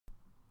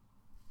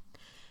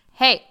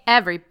Hey,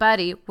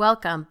 everybody,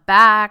 welcome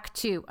back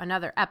to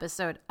another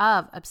episode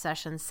of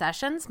Obsession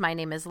Sessions. My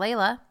name is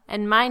Layla.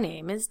 And my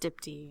name is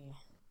Dipti.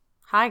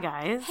 Hi,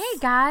 guys. Hey,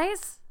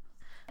 guys.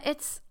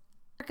 It's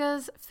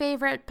America's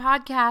favorite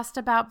podcast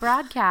about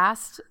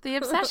broadcast, the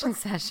Obsession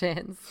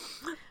Sessions.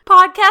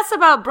 Podcast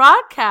about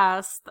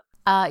broadcast.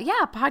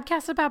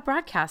 Podcast about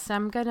broadcast.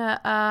 I'm going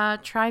to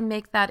try and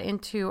make that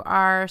into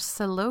our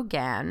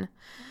slogan.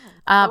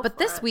 But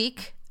this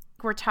week,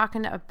 we're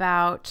talking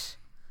about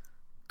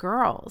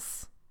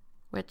Girls,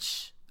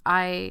 which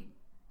I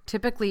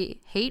typically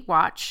hate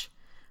watch,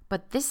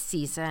 but this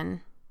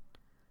season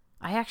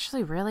I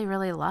actually really,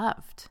 really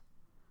loved.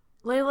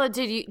 Layla,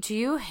 do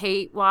you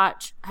hate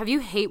watch? Have you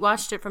hate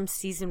watched it from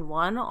season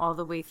 1 all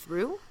the way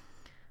through?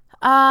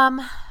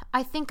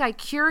 I think I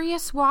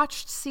curious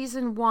watched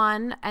season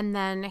 1 and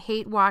then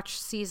hate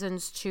watched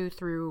seasons 2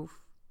 through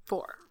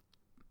 4.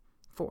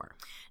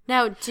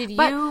 Now,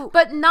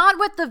 But not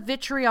with the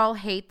vitriol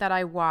hate that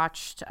I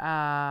watched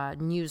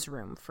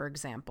Newsroom, for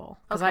example.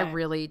 Because I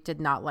really did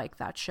not like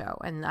that show.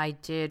 And I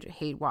did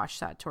hate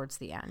watch that towards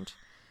the end.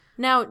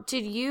 Now,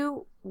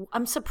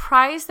 I'm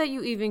surprised that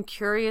you even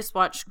curious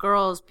watched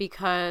Girls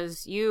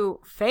because you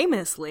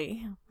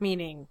famously,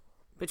 meaning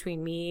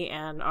between me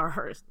and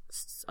our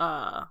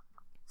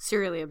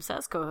serially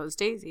obsessed co-host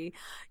Daisy,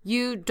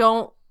 you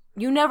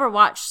never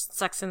watched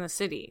Sex and the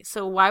City.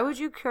 So why would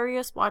you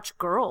curious watch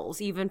Girls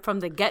even from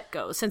the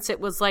get-go, since it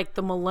was like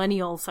the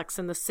millennial Sex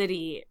and the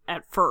City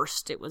at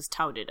first it was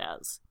touted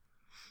as?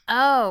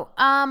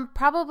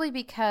 Probably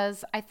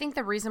because I think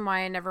the reason why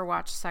I never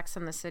watched Sex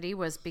and the City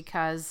was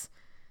because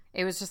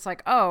it was just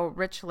like, oh,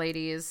 rich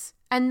ladies.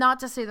 And not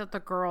to say that the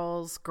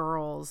girls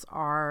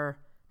are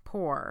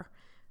poor,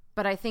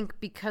 but I think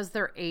because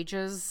their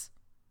ages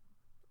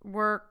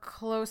were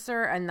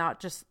closer and not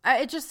just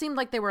it just seemed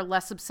like they were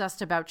less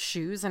obsessed about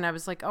shoes, and I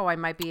was like, oh, I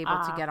might be able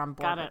to get on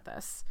board with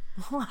this.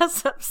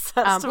 Less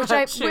obsessed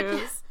about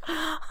shoes.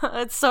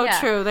 It's so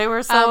true. They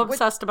were so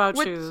obsessed about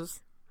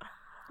shoes.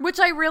 Which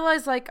I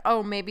realized, like,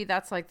 oh, maybe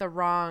that's like the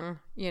wrong,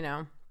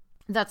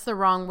 that's the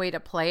wrong way to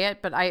play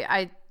it. But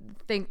I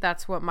think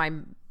that's what my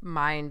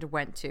mind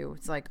went to.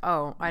 It's like,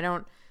 oh, I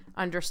don't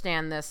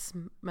understand this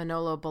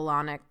Manolo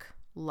Blahnik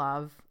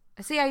love.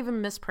 See, I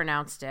even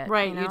mispronounced it.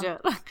 Right, you did.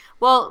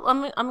 Well,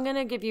 I'm going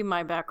to give you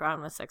my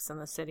background with Sex and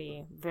the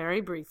City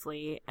very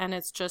briefly, and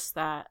it's just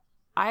that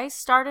I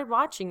started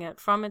watching it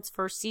from its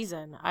first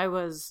season. I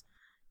was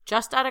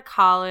just out of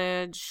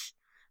college,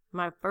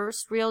 my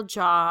first real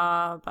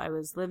job. I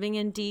was living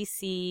in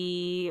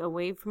D.C.,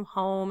 away from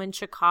home in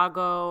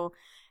Chicago,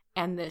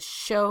 and this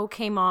show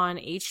came on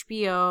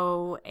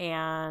HBO,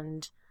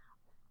 and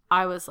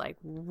I was like,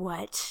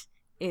 what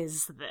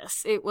is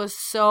this? It was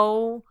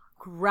so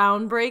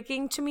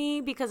groundbreaking to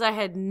me because I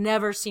had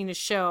never seen a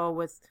show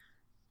with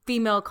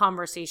female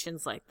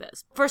conversations like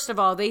this. First of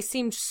all, they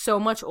seemed so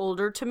much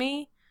older to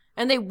me,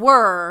 and they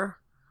were,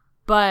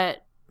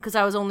 but because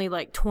I was only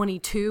like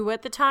 22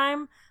 at the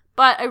time.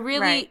 But I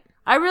really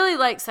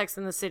like Sex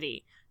and the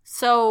City.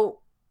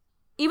 So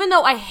even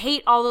though I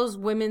hate all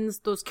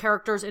those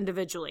characters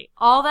individually,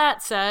 all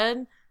that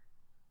said,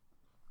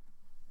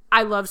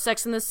 I love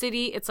Sex and the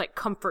City. It's like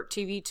comfort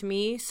TV to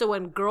me. So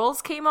when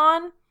Girls came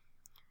on,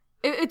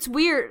 it's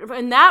weird.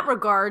 In that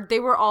regard, they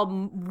were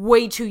all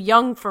way too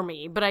young for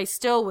me, but I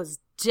still was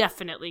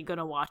definitely going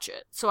to watch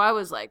it. So I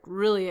was like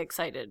really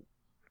excited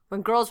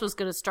when Girls was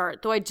going to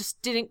start, though I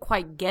just didn't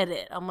quite get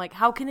it. I'm like,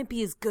 how can it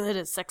be as good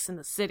as Sex and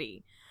the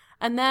City?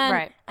 And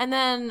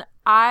then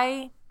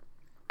I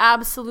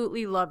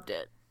absolutely loved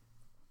it.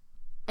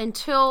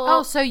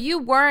 So you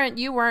weren't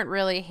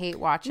really hate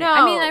watching. No.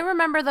 I mean, I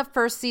remember the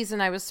first season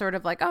I was sort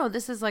of like, oh,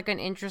 this is like an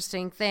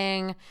interesting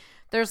thing.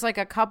 There's like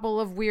a couple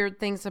of weird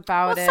things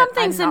about it.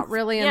 I'm not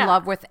really in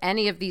love with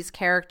any of these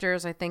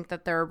characters. I think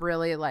that they're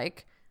really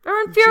like...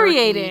 They're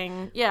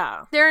infuriating. Jerky.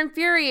 Yeah. They're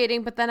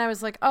infuriating, but then I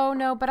was like, oh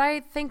no, but I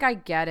think I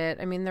get it.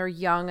 I mean, they're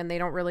young and they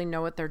don't really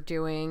know what they're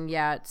doing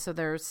yet. So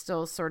they're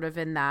still sort of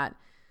in that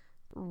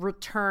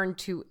return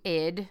to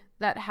id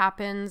that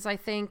happens, I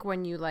think,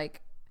 when you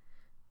like...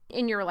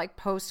 in your like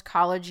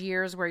post-college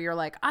years where you're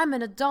like, I'm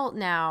an adult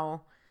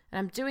now. And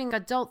I'm doing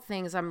adult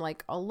things. I'm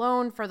like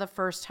alone for the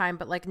first time,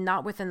 but like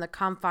not within the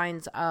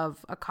confines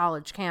of a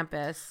college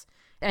campus.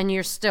 And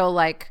you're still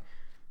like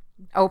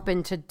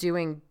open to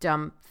doing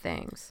dumb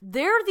things.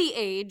 They're the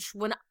age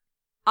when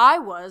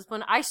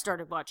I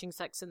started watching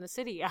Sex and the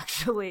City,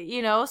 actually,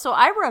 So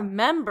I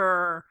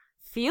remember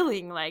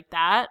feeling like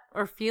that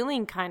or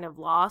feeling kind of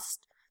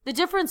lost. The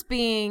difference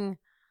being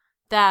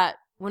that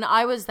when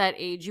I was that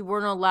age, you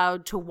weren't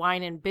allowed to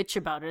whine and bitch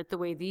about it the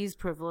way these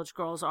privileged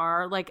girls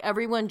are. Like,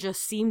 everyone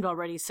just seemed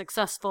already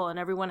successful and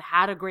everyone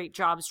had a great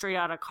job straight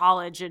out of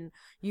college, and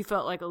you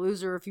felt like a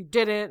loser if you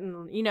didn't.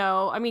 And,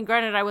 I mean,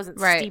 granted, I wasn't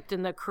steeped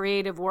in the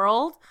creative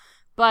world,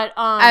 but...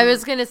 I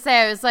was going to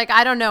say, I was like,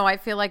 I don't know. I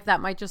feel like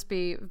that might just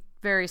be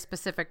very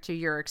specific to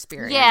your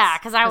experience. Yeah,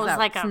 because I was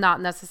like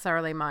not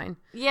necessarily mine.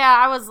 Yeah,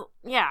 I was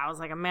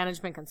like a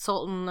management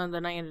consultant, and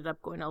then I ended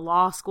up going to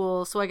law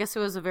school. So I guess it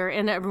was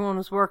and everyone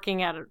was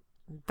working at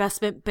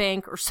investment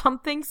bank or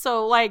something.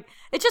 So like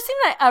it just seemed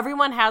like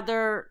everyone had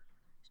their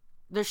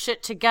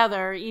shit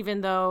together,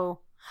 even though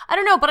I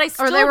don't know, but I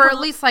still or they were at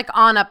least like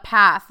on a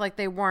path, like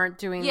they weren't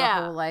doing the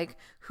whole like,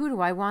 who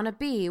do I want to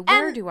be?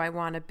 Where do I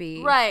want to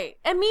be? Right.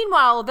 And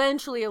meanwhile,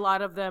 eventually a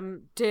lot of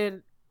them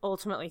did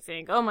ultimately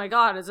think, oh my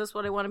God, is this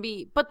what I want to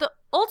be? But the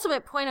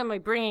ultimate point of my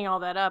bringing all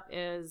that up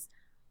is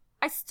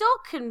I still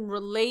can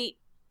relate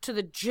to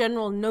the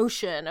general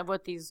notion of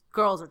what these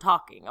girls are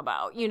talking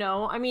about, you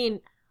know? I mean,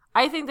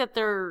 I think that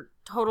they're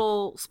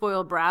total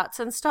spoiled brats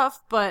and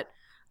stuff, but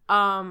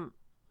I'm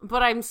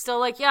still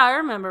like, yeah, I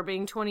remember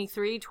being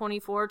 23,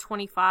 24,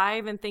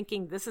 25 and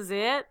thinking this is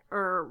it,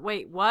 or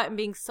wait, what? And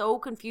being so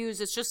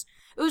confused. It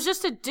was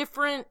just a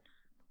different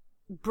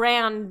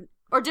brand,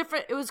 or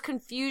different, it was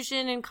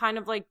confusion in kind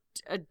of like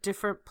a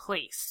different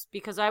place,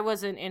 because I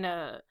wasn't in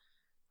a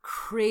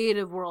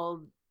creative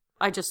world.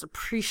 I just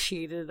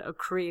appreciated a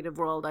creative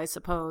world, I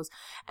suppose.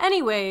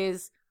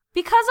 Anyways,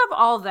 because of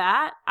all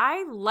that,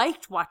 I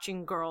liked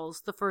watching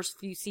Girls the first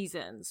few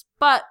seasons.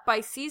 But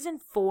by season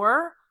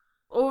 4,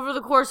 over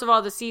the course of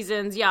all the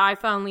seasons, yeah, I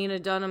found Lena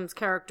Dunham's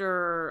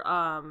character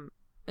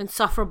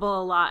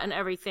insufferable a lot and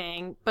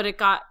everything. But it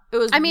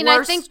was I mean,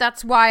 worse. I think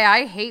that's why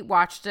I hate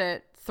watched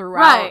it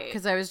throughout.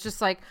 Because I was just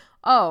like,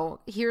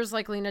 oh, here's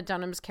like Lena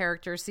Dunham's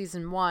character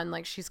season 1.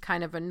 Like, she's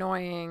kind of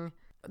annoying.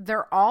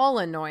 They're all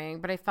annoying,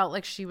 but I felt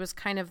like she was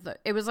kind of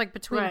it was like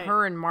between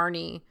her and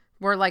Marnie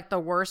were like the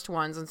worst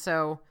ones. And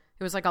so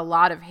it was like a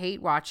lot of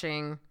hate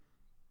watching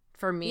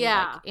for me,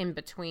 like in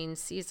between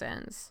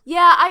seasons.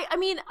 Yeah, I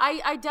mean,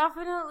 I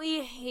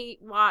definitely hate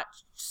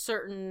watch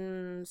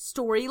certain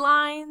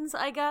storylines,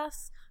 I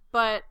guess.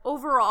 But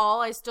overall,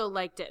 I still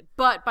liked it.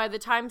 But by the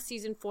time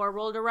season 4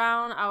 rolled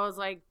around, I was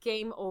like,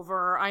 game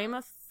over. I am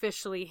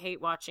officially hate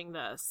watching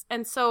this.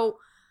 And so,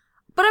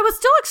 but I was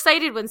still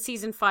excited when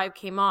season 5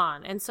 came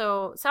on. And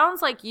so,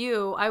 sounds like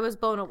you, I was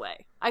blown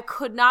away. I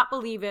could not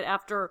believe it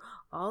after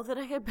all that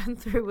I had been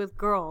through with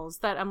Girls,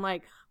 that I'm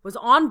like, was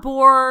on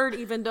board,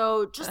 even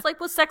though, just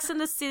like with Sex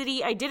and the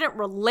City, I didn't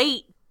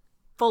relate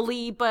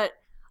fully, but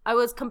I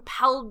was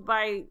compelled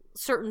by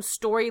certain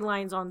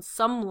storylines on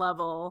some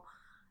level.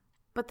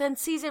 But then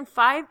season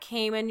 5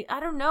 came, and I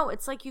don't know,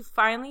 it's like you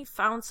finally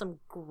found some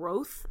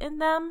growth in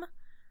them.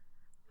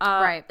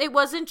 Right. It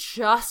wasn't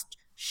just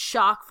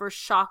shock for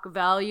shock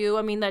value.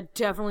 I mean, that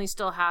definitely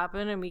still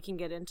happened, and we can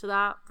get into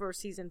that for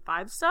season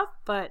 5 stuff,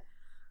 but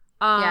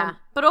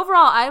but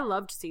overall, I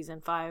loved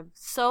season 5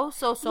 so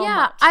much.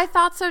 Yeah, I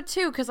thought so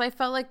too, because I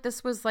felt like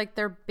this was like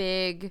their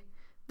big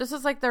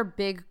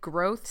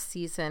growth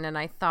season, and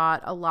I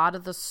thought a lot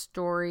of the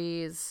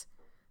stories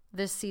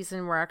this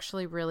season were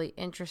actually really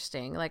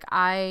interesting. Like,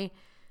 I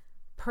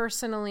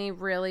personally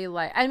really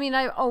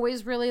I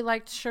always really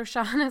liked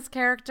Shoshana's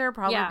character,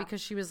 probably because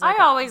she was like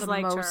I always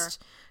liked her.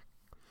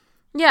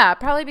 Yeah,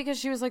 probably because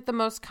she was like the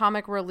most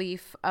comic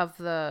relief of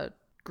the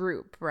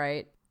group,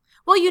 right?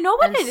 Well, you know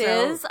what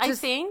is? I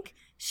think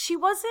she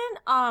wasn't,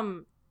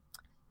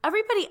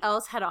 everybody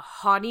else had a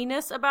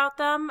haughtiness about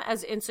them,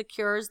 as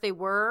insecure as they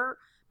were,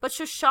 but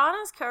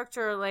Shoshana's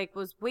character, like,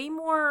 was way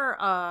more,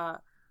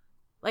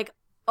 like,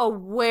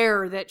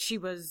 aware that she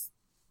was,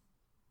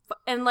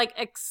 and, like,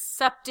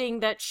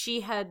 accepting that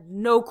she had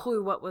no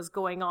clue what was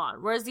going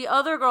on, whereas the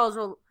other girls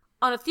were,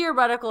 on a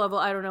theoretical level,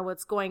 I don't know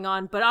what's going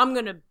on, but I'm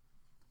gonna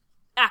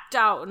act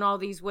out in all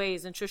these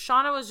ways, and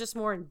Shoshana was just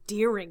more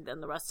endearing than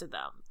the rest of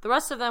them. The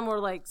rest of them were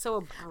like so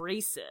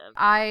abrasive.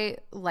 I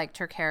liked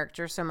her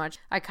character so much.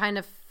 I kind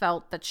of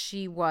felt that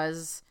she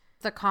was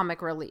the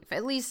comic relief,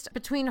 at least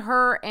between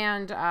her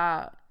and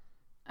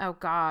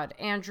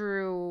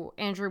Andrew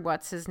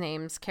what's his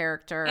name's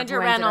character, Andrew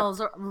Reynolds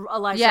or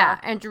Elijah. Yeah,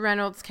 Andrew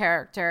Reynolds'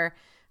 character.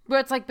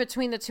 But it's like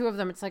between the two of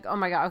them, it's like, oh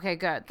my God, okay,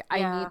 good. I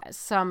need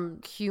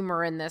some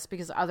humor in this,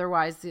 because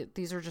otherwise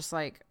these are just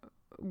like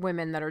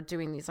women that are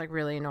doing these like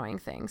really annoying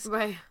things.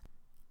 Right.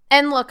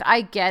 And look,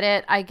 I get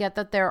it. I get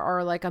that there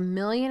are like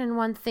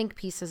 1,000,001 think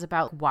pieces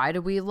about why do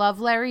we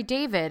love Larry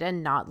David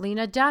and not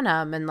Lena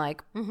Dunham, and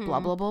like blah,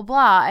 blah, blah,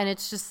 blah. And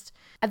it's just,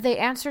 the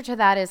answer to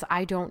that is,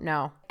 I don't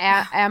know.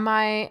 Have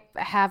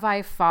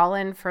I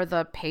fallen for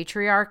the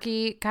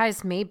patriarchy?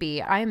 Guys,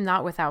 maybe. I am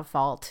not without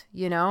fault,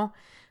 you know?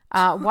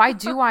 Why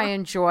do I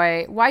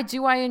enjoy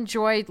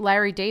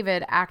Larry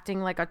David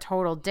acting like a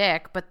total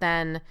dick, but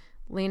then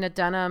Lena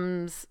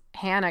Dunham's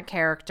Hannah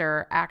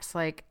character acts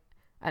like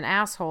an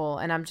asshole,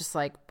 and I'm just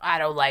like, I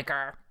don't like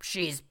her.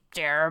 She's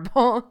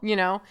terrible. You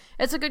know,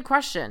 it's a good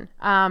question.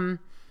 And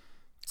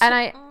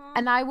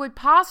I would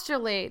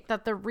postulate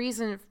that the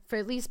reason, for,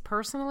 at least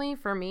personally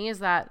for me, is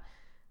that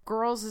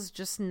Girls is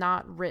just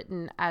not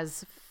written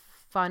as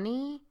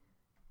funny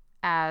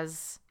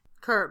as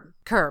Curb.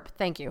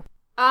 Thank you.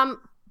 I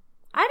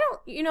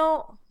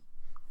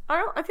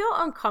feel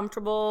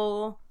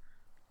uncomfortable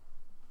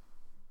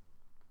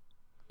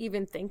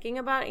even thinking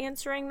about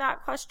answering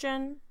that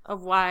question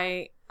of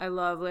why I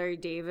love Larry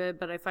David,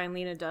 but I find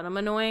Lena Dunham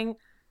annoying.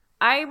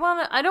 I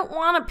don't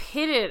want to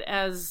pit it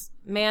as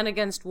man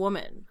against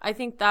woman. I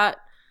think that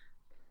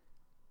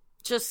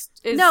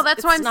just is. No,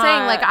 that's what I'm not...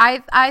 saying.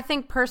 Like, I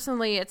think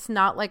personally it's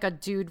not like a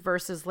dude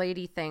versus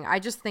lady thing. I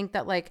just think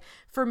that, like,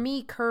 for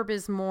me, Curb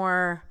is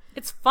more...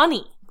 It's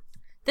funny.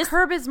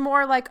 Curb is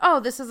more like, oh,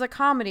 this is a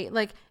comedy.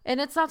 Like,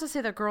 and it's not to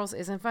say that Girls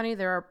isn't funny.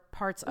 There are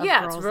parts of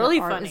Girls it's really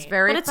that funny. It's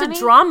very but it's funny.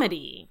 a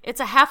dramedy. It's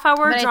a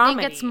half-hour dramedy. I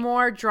think it's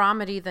more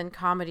dramedy than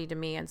comedy to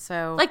me, and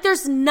so... Like,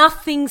 there's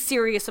nothing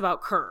serious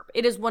about Curb.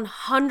 It is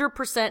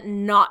 100%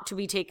 not to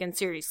be taken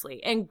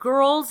seriously. And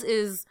Girls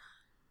is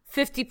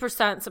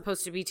 50%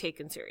 supposed to be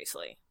taken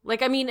seriously.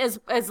 Like, I mean, as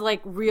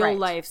like,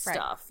 real-life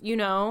stuff, you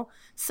know?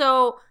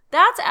 So,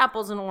 that's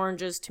apples and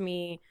oranges to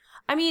me.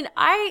 I mean,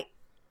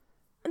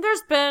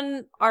 there's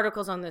been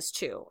articles on this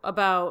too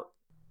about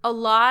a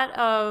lot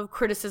of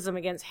criticism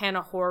against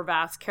Hannah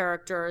Horvath's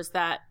characters,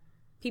 that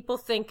people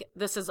think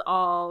this is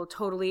all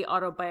totally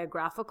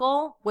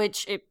autobiographical,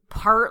 which it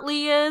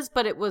partly is,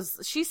 but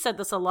she said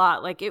this a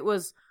lot. Like, it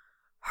was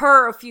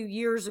her a few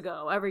years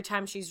ago, every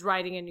time she's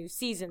writing a new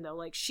season, though.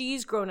 Like,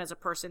 she's grown as a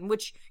person,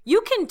 which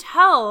you can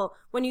tell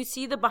when you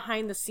see the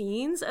behind the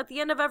scenes at the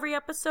end of every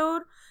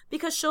episode,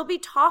 because she'll be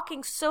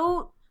talking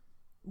so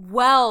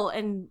well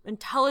and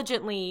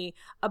intelligently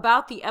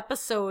about the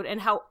episode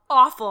and how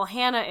awful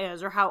Hannah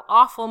is, or how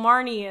awful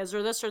Marnie is,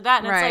 or this or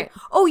that. And it's like,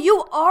 oh,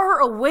 you are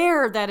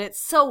aware that it's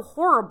so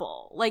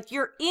horrible. Like,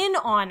 you're in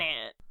on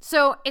it.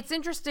 So it's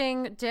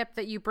interesting, Dip,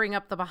 that you bring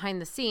up the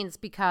behind the scenes,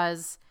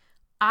 because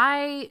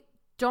I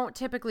don't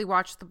typically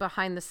watch the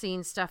behind the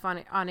scenes stuff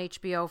on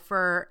HBO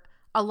for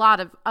a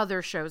lot of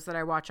other shows that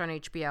I watch on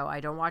HBO.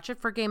 I don't watch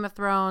it for Game of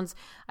Thrones.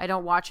 I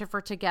don't watch it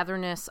for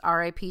Togetherness,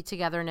 R.I.P.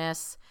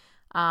 Togetherness.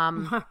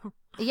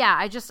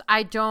 Yeah,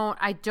 I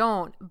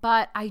don't,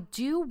 but I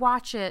do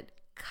watch it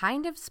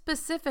kind of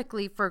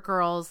specifically for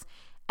Girls,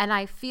 and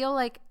I feel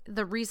like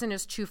the reason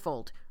is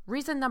twofold.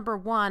 Reason number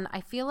one,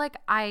 I feel like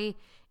I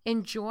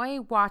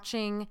enjoy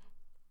watching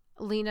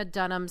Lena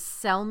Dunham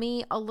sell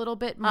me a little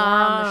bit more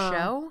on the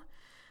show.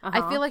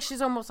 I feel like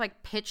she's almost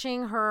like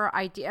pitching her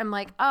idea. I'm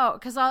like, oh,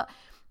 because I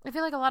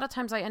feel like a lot of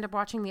times I end up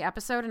watching the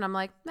episode and I'm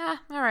like, all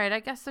right, I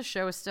guess the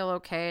show is still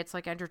okay. It's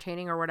like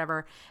entertaining or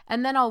whatever.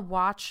 And then I'll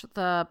watch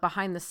the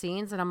behind the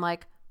scenes and I'm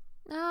like,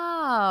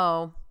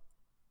 oh,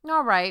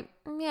 all right.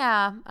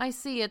 Yeah, I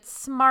see. It's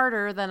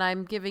smarter than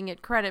I'm giving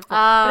it credit for. But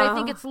I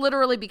think it's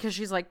literally because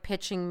she's like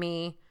pitching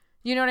me.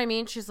 You know what I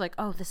mean? She's like,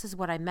 oh, this is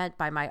what I meant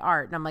by my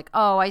art. And I'm like,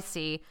 oh, I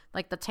see.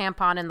 Like, the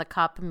tampon in the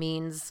cup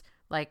means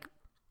like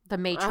the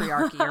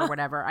matriarchy or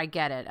whatever. I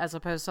get it. As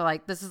opposed to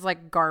like, this is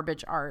like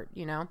garbage art,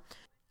 you know?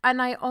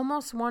 And I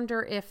almost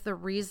wonder if the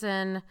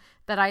reason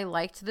that I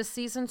liked this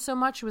season so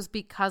much was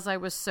because I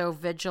was so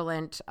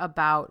vigilant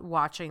about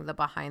watching the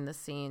behind the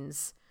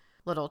scenes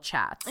little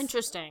chats.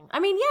 Interesting. I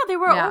mean, yeah, they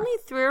were only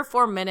 3 or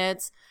 4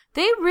 minutes.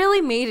 They really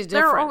made a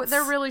difference.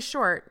 They're really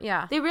short.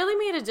 Yeah. They really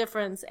made a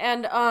difference.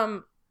 And I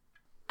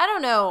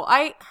don't know.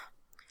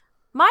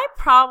 My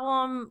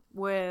problem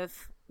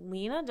with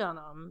Lena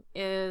Dunham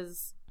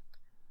is...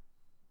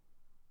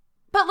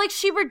 But, like,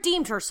 she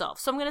redeemed herself.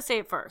 So I'm going to say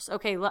it first.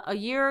 Okay, over a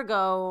year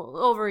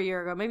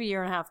ago, maybe a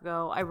year and a half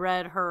ago, I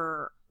read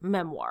her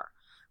memoir,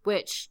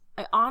 which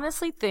I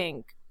honestly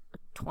think a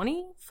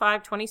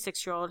 25,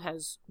 26-year-old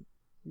has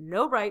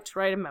no right to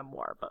write a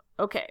memoir. But,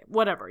 okay,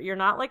 whatever. You're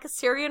not, like, a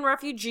Syrian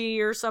refugee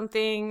or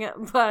something.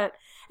 And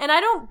I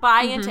don't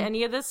buy into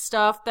any of this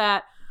stuff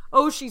that,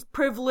 oh, she's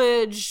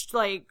privileged,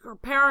 like, her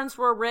parents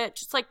were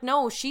rich. It's like,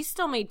 no, she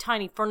still made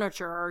tiny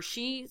furniture, or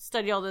she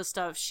studied all this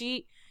stuff.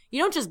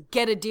 You don't just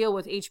get a deal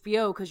with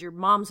HBO because your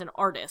mom's an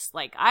artist.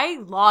 Like, I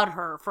laud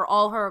her for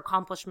all her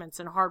accomplishments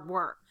and hard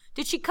work.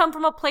 Did she come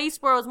from a place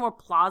where it was more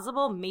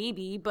plausible?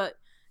 Maybe, but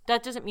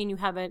that doesn't mean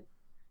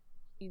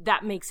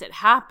that makes it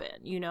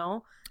happen, you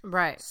know?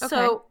 Right. Okay.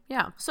 So,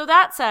 yeah. So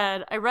that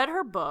said, I read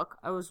her book.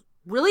 I was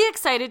really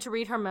excited to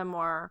read her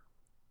memoir.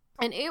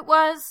 And it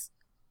was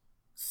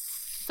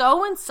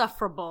so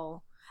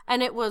insufferable.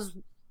 And it was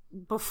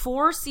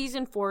before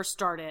season 4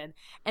 started,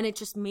 and it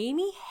just made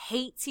me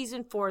hate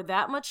season 4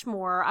 that much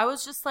more. I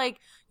was just like,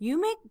 you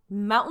make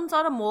mountains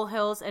out of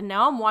molehills, and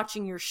now I'm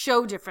watching your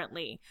show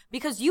differently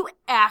because you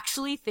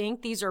actually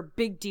think these are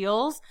big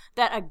deals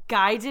that a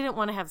guy didn't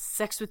want to have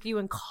sex with you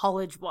in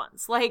college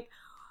once. Like,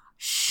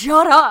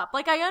 shut up.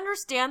 Like, I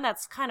understand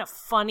that's kind of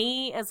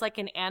funny as like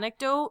an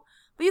anecdote,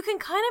 but you can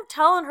kind of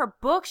tell in her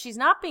book she's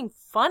not being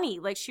funny.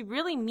 Like, she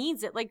really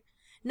means it. Like,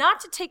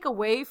 not to take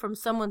away from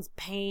someone's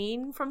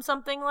pain from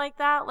something like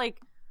that,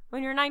 like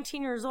when you're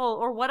 19 years old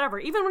or whatever.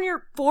 Even when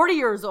you're 40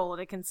 years old,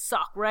 it can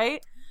suck,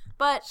 right?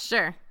 But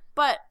sure.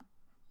 But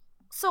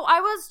so I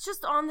was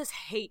just on this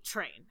hate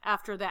train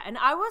after that, and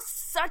I was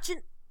such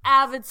an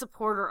avid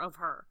supporter of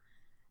her.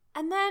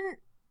 And then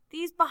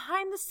these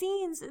behind the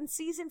scenes in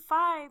season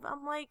 5,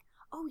 I'm like,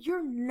 oh,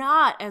 you're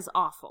not as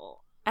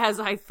awful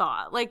as I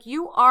thought. Like,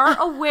 you are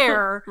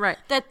aware right.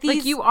 that these...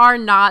 Like, you are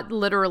not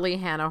literally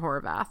Hannah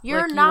Horvath.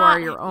 You're like,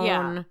 not... You are your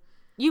own...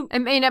 Yeah. I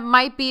mean, it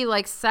might be,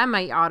 like,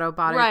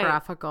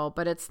 semi-autobiographical, right.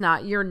 But it's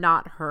not... You're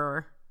not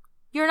her.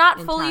 You're not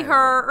fully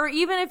her, or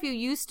even if you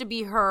used to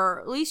be her,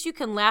 at least you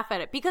can laugh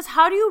at it. Because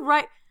how do you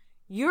write...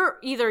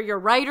 Your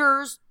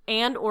writers,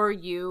 and or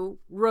you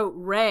wrote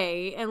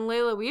Ray, and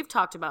Layla, we've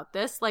talked about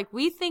this. Like,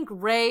 we think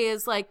Ray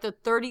is like the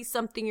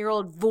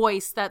 30-something-year-old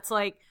voice that's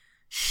like,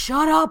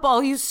 shut up,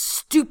 all you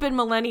stupid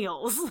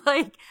millennials.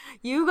 Like,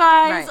 you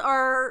guys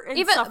are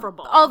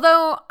insufferable.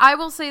 Although, I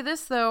will say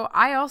this, though.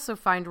 I also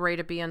find Ray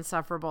to be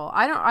insufferable.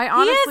 I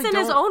honestly He is in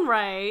his own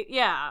right,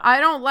 yeah.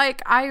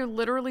 I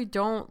literally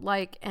don't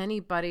like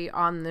anybody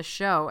on the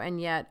show,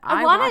 and yet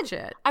I watch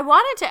it. I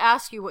wanted to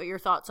ask you what your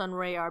thoughts on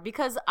Ray are,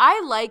 because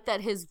I like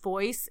that his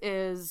voice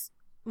is,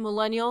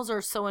 millennials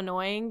are so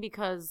annoying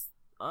because,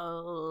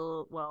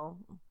 well,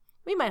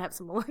 we might have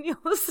some millennial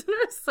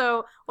listeners,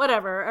 so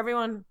whatever.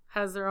 Everyone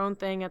has their own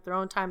thing at their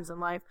own times in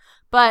life.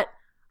 But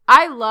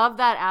I love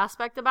that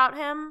aspect about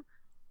him,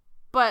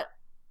 but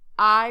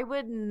I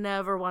would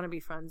never want to be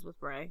friends with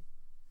Ray.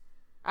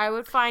 I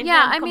would find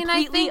him completely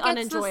I think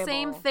unenjoyable. it's the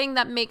same thing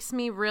that makes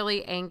me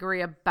really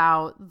angry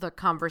about the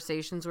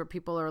conversations where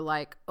people are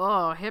like,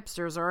 oh,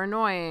 hipsters are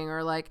annoying,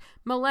 or like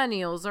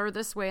millennials are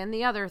this way and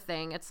the other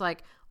thing. It's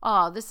like,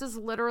 oh, this is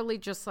literally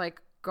just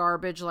like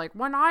garbage. Like,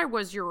 when I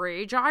was your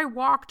age, I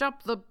walked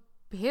up the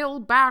hill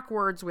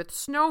backwards with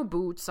snow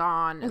boots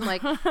on, and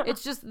like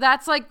it's just,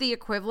 that's like the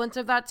equivalent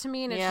of that to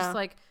me. And it's just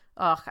like,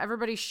 ugh,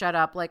 everybody shut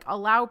up. Like,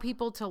 allow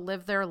people to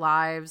live their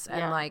lives.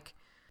 And like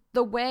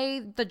the way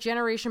the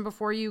generation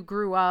before you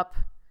grew up,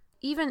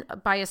 even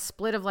by a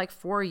split of like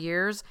 4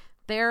 years,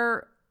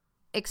 their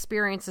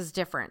experience is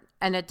different,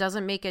 and it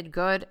doesn't make it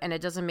good and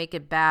it doesn't make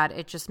it bad.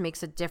 It just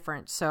makes it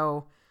different.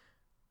 So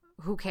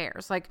who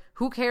cares? Like,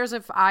 who cares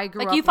if I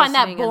grew up you find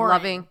that listening boring. and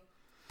loving?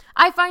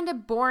 I find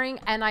it boring,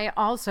 and I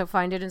also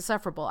find it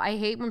insufferable. I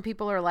hate when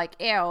people are like,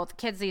 ew, the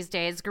kids these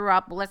days grew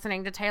up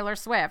listening to Taylor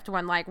Swift,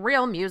 when like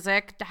real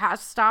music has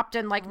stopped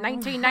in like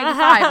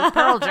 1995 with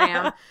Pearl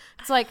Jam.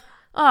 It's like,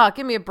 oh,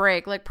 give me a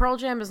break. Like, Pearl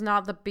Jam is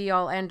not the be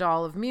all end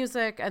all of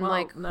music, and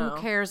who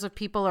cares if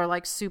people are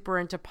like super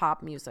into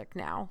pop music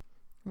now?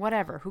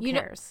 Whatever, who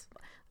cares?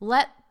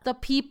 Let the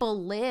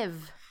people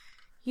live.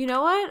 You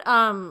know what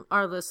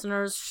our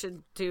listeners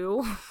should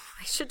do?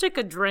 They should take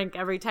a drink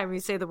every time you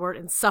say the word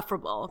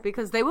insufferable,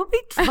 because they will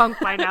be drunk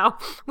by now.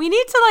 We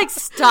need to like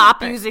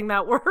stop using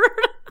that word.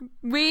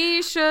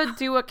 We should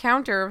do a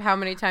counter of how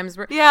many times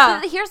we're...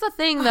 Yeah. Here's the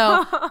thing,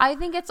 though. I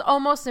think it's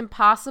almost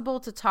impossible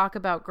to talk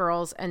about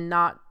girls and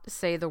not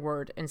say the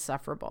word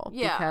insufferable.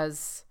 Yeah.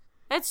 Because...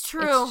 It's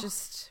true.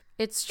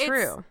 It's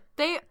true.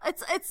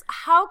 It's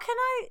how can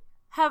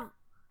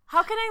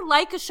I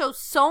like a show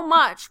so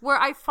much where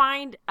I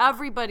find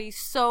everybody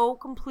so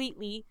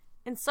completely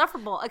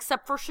insufferable,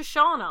 except for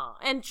Shoshana.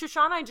 And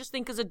Shoshana I just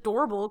think is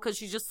adorable because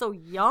she's just so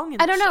young.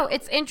 I don't know.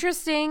 It's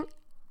interesting.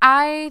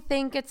 I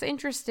think it's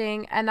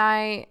interesting, and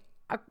I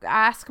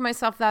ask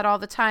myself that all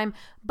the time.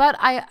 But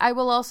I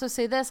will also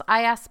say this.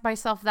 I ask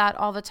myself that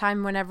all the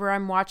time whenever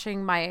I'm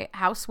watching my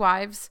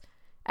Housewives,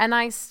 and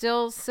I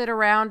still sit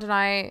around and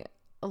I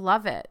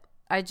love it.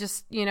 I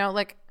just,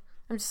 like...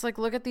 I'm just like,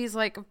 look at these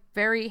like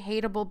very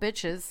hateable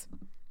bitches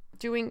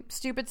doing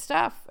stupid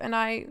stuff, and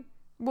I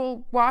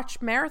will watch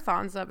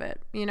marathons of it,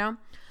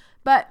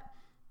 But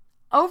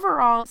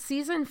overall,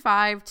 season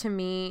 5 to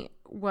me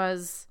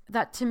was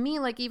that, to me,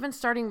 like, even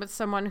starting with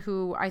someone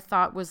who I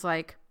thought was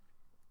like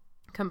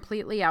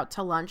completely out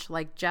to lunch,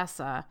 like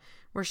Jessa,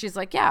 where she's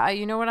like, yeah,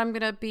 you know what, I'm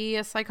gonna be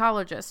a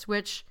psychologist,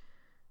 which,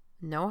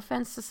 no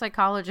offense to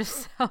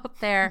psychologists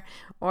out there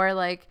or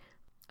like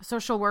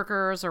social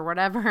workers or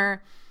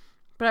whatever.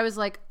 But I was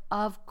like,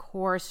 of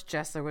course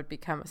Jessa would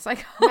become a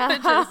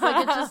psychologist.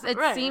 Like, it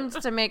right. seems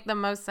to make the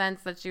most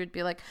sense that she would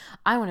be like,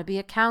 I want to be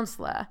a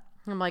counselor.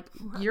 I'm like,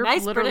 you're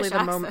nice literally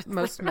the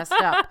most messed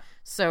up.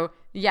 So,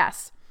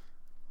 yes.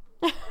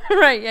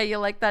 Right, yeah, you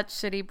like that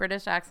shitty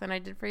British accent I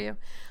did for you?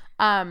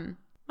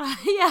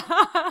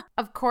 Yeah.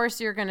 Of course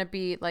you're going to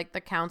be like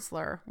the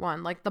counselor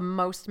one. Like, the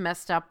most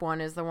messed up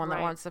one is the one that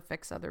wants to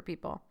fix other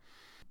people.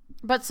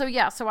 But so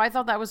I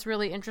thought that was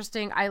really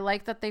interesting. I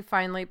like that they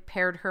finally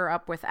paired her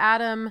up with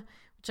Adam,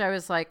 which I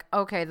was like,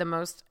 okay, the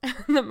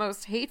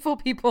most hateful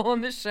people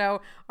on the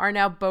show are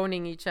now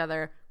boning each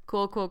other.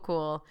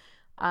 Cool.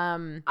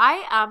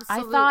 I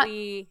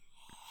absolutely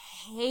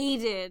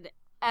hated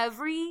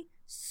every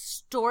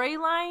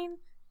storyline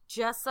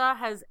Jessa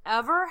has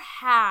ever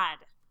had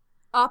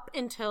up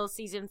until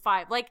season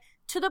 5. Like,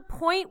 to the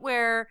point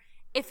where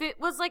if it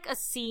was like a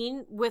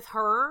scene with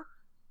her,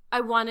 I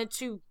wanted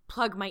to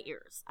plug my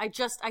ears. I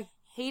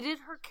hated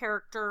her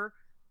character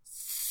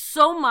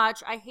so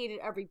much. I hated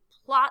every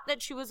plot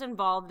that she was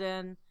involved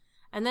in.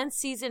 And then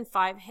season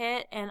 5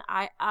 hit, and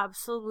I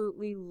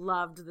absolutely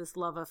loved this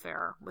love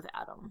affair with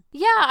Adam.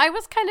 Yeah, I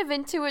was kind of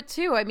into it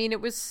too. I mean, I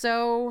was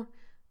so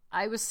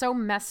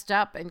messed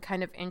up and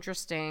kind of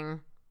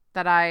interesting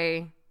that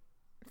I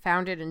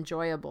found it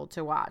enjoyable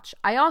to watch.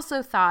 I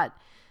also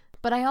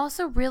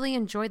really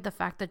enjoyed the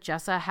fact that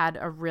Jessa had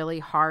a really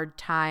hard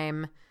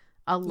time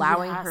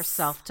allowing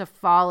herself to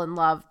fall in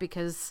love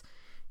because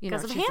she's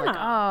Hannah. like,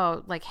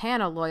 oh, like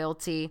Hannah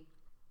loyalty.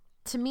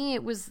 To me,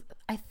 it was,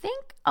 I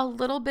think, a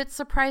little bit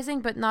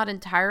surprising, but not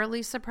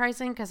entirely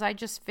surprising, because I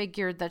just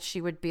figured that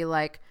she would be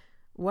like,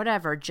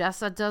 whatever.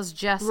 Jessa does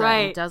Jessa Right.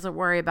 and doesn't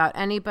worry about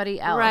anybody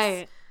else.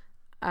 Right.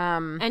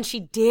 And she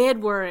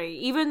did worry,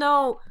 even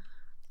though...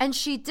 And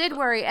she did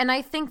worry, and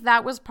I think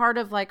that was part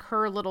of like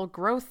her little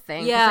growth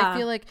thing. 'Cause Yeah. I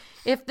feel like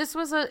if this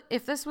was a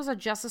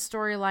Jessa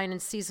storyline in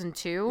season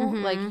 2,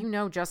 like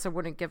Jessa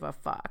wouldn't give a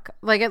fuck.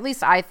 Like at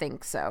least I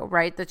think so,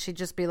 right? That she'd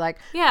just be like,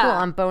 Yeah. cool,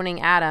 I'm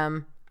boning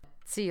Adam.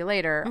 See you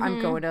later. I'm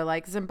going to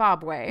like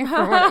Zimbabwe.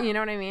 Or what, you know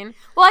what I mean?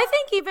 Well, I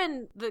think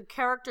even the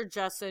character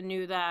Jessa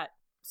knew that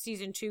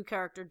season 2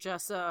 character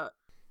Jessa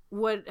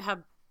would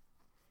have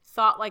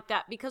thought like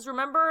that, because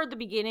remember the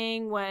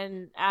beginning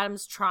when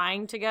Adam's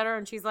trying to get her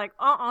and she's like,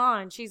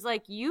 and she's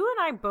like, you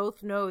and I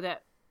both know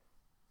that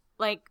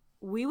like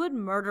we would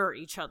murder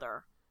each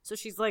other. So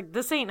she's like,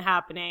 this ain't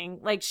happening.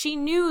 Like she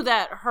knew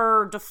that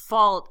her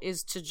default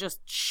is to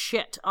just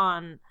shit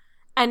on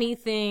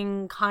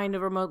anything kind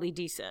of remotely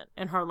decent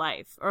in her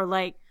life, or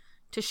like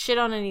to shit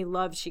on any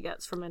love she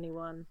gets from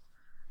anyone.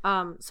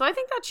 So I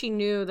think that she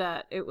knew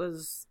that it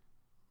was,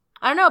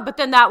 I don't know, but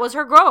then that was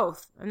her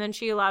growth, and then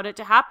she allowed it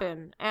to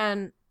happen.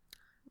 And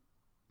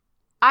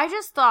I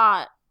just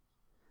thought,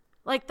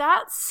 like,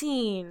 that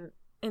scene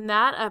in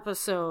that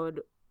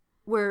episode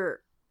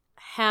where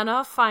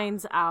Hannah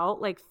finds out,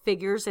 like,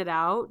 figures it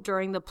out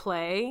during the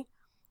play,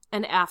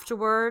 and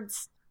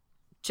afterwards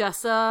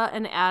Jessa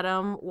and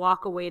Adam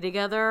walk away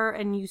together,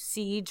 and you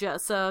see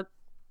Jessa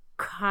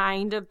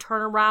kind of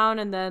turn around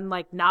and then,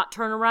 like, not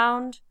turn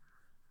around.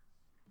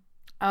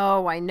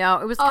 Oh, I know.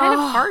 It was kind of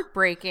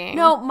heartbreaking.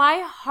 No, my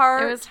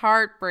heart it was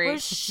heartbreaking.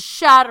 was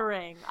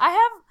shattering. I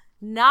have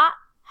not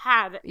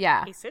had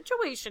Yeah. a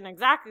situation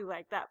exactly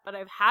like that, but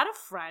I've had a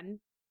friend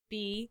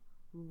be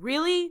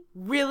really,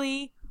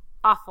 really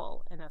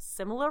awful in a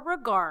similar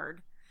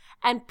regard,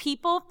 and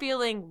people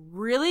feeling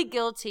really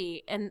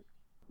guilty, and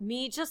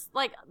me just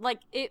like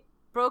it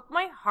broke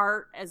my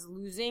heart as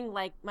losing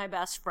like my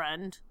best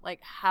friend,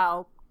 like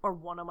how, or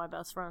one of my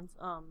best friends,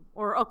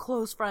 or a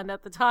close friend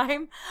at the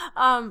time,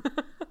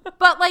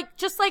 but like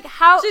just like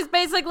how She's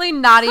basically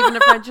not even a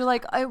friend. You're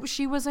like,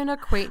 she was an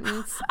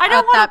acquaintance. I don't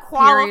at wanna that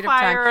period of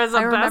qualify time. her as a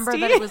I remember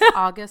that bestie. it was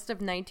August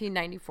of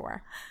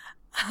 1994.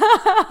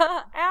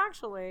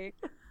 actually.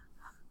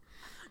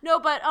 No,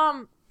 but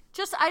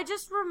I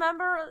just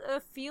remember a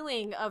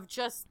feeling of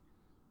just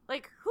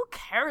like, who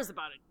cares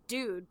about a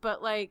dude,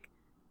 but like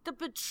the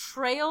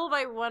betrayal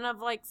by one of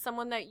like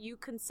someone that you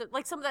consider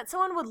like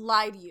someone would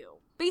lie to you.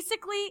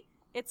 Basically,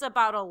 it's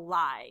about a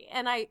lie.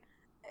 And it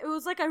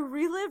was like I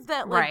relived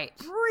that like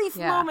brief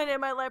moment in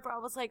my life where I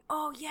was like,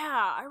 oh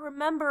yeah, I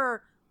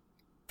remember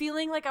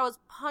feeling like I was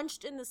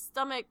punched in the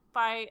stomach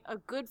by a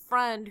good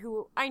friend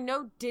who I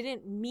know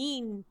didn't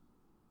mean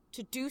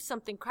to do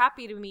something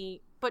crappy to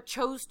me, but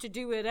chose to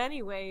do it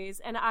anyways.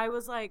 And I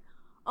was like,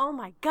 oh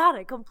my God,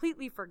 I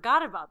completely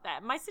forgot about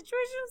that. My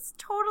situation was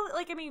totally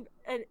like, I mean,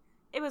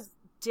 it was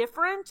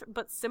different,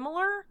 but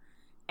similar.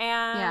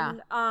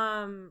 And,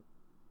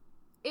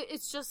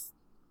 it's just,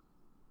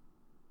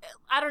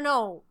 I don't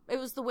know. It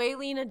was the way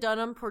Lena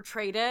Dunham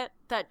portrayed it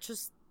that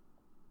just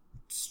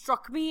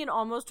struck me and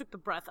almost took the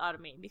breath out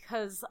of me,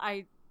 because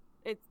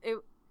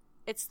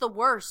it's the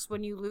worst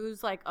when you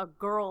lose like a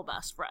girl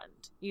best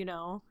friend, you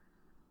know?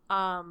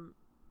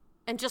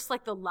 And just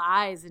like the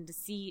lies and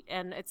deceit,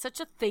 and it's such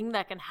a thing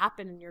that can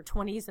happen in your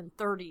 20s and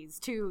 30s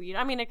too. You know,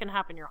 I mean, it can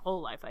happen your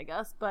whole life, I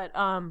guess, but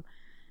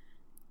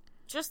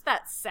just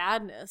that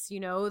sadness, you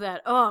know,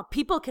 that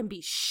people can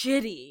be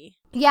shitty.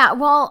 Yeah,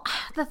 well,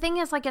 the thing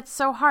is, like, it's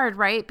so hard,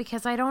 right?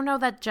 Because I don't know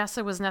that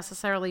Jessa was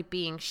necessarily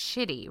being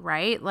shitty,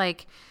 right?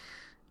 Like,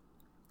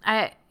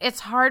 it's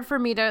hard for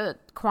me to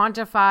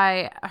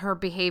quantify her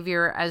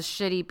behavior as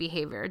shitty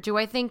behavior. Do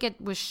I think it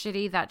was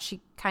shitty that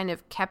she kind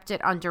of kept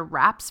it under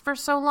wraps for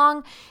so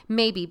long?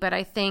 Maybe, but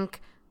I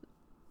think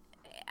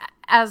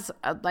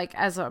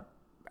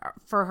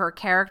for her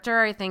character,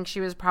 I think she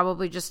was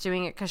probably just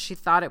doing it because she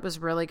thought it was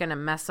really going to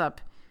mess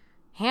up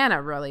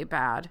Hannah really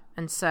bad.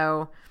 And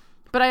so,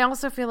 but I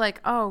also feel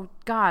like, oh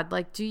God,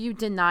 like, do you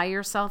deny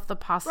yourself the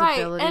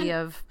possibility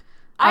of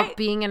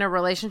being in a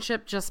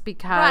relationship just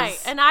because?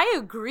 Right, and I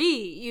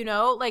agree, you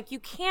know, like, you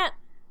can't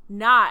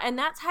not, and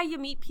that's how you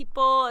meet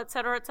people, et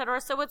cetera, et cetera.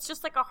 So it's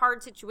just like a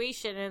hard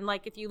situation, and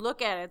like, if you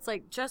look at it, it's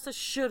like Jessa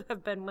should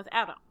have been with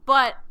Adam,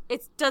 but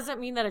it doesn't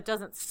mean that it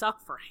doesn't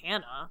suck for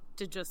Hannah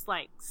to just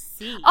like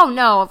see. Oh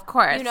no, of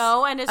course, you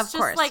know, and it's of just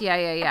course. like,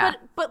 yeah.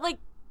 But like,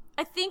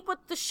 I think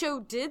what the show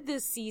did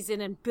this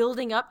season and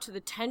building up to the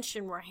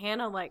tension where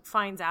Hannah like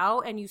finds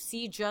out, and you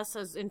see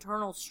Jessa's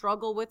internal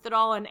struggle with it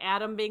all, and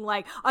Adam being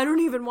like, I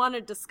don't even want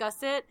to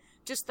discuss it.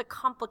 Just the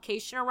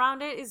complication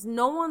around it is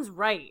no one's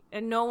right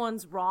and no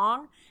one's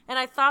wrong. And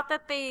I thought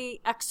that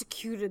they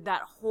executed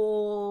that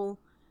whole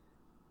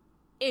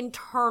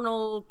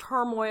internal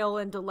turmoil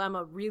and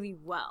dilemma really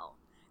well.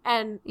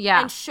 And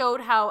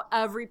showed how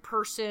every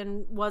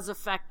person was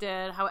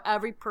affected, how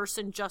every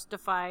person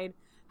justified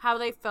how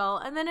they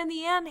felt. And then in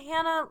the end,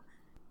 Hannah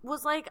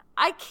was like,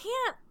 I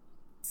can't,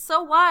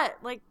 so what?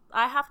 Like,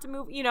 I have to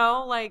move, you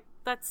know, like,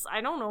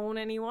 I don't own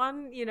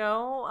anyone, you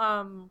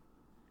know?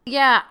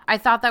 Yeah, I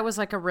thought that was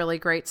like a really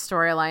great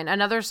storyline.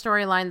 Another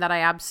storyline that I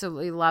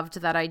absolutely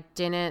loved that I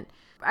didn't.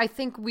 I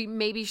think we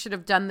maybe should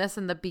have done this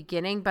in the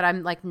beginning, but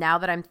I'm like, now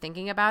that I'm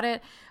thinking about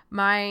it,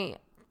 my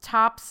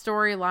top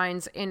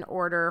storylines in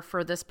order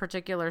for this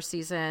particular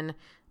season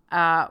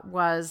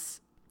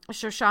was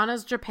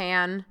Shoshana's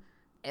Japan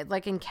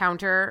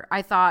encounter.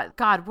 I thought,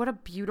 God, what a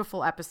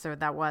beautiful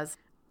episode that was.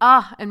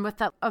 And with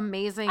that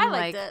amazing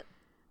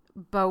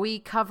Bowie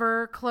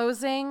cover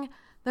closing.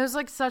 That was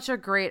like such a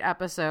great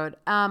episode.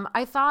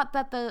 I thought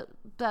that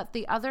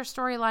the other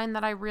storyline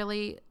that I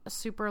really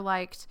super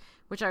liked,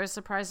 which I was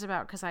surprised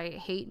about because I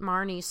hate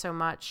Marnie so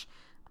much,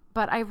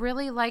 but I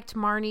really liked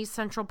Marnie's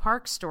Central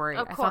Park story.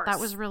 Of I course. thought that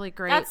was really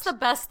great. That's the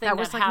best thing that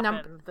was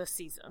happened this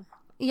season.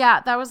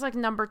 Yeah, that was like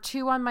number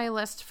 2 on my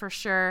list for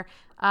sure.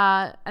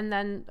 And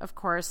then, of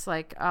course,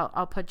 like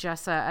I'll put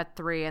Jessa at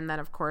 3, and then,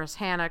 of course,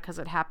 Hannah, because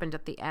it happened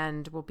at the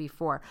end, will be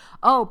 4.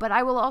 Oh, but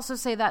I will also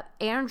say that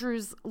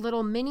Andrew's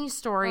little mini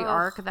story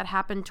arc that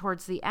happened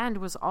towards the end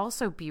was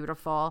also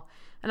beautiful.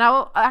 And I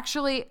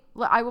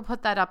will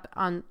put that up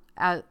on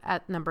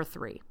at number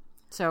 3.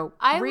 So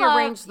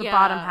rearrange the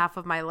bottom half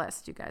of my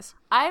list, you guys.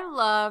 I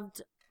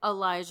loved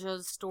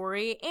Elijah's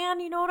story,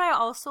 and you know what I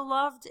also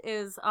loved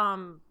is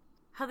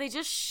how they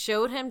just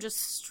showed him just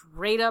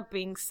straight up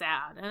being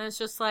sad. And it's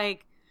just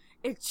like,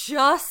 it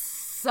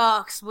just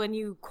sucks when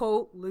you,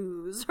 quote,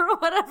 lose or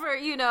whatever,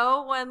 you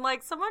know, when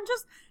like someone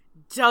just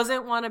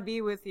doesn't want to be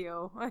with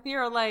you. And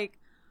you're like,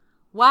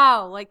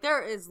 wow, like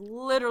there is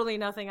literally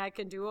nothing I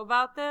can do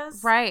about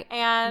this. Right.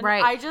 And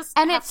right. I just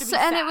and have it's to be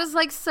sad. And it was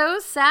like so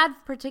sad,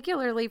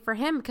 particularly for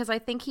him, because I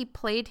think he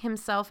played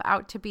himself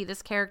out to be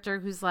this character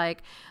who's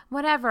like,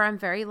 whatever, I'm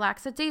very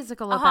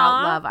lackadaisical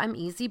about love. I'm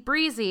easy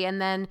breezy. And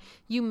then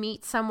you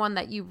meet someone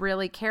that you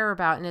really care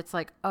about, and it's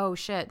like, oh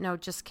shit, no,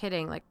 just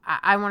kidding. Like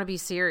I want to be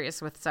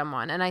serious with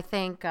someone. And I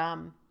think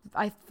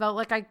I felt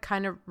like I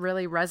kind of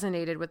really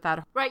resonated with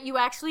that. Right. You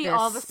actually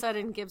all of a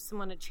sudden give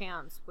someone a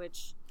chance,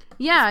 which...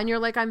 Yeah, and you're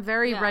like, I'm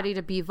very ready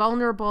to be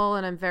vulnerable,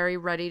 and I'm very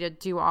ready to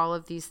do all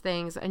of these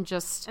things, and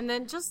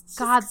then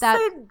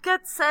that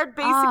get said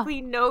basically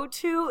no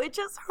to. It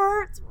just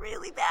hurts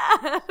really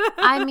bad.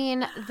 I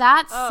mean,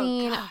 that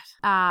scene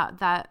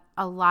that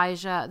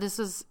Elijah. This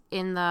was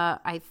in the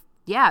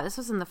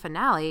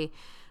finale,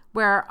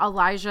 where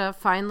Elijah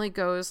finally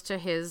goes to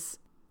his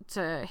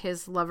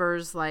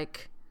lover's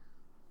like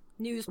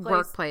news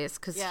workplace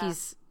because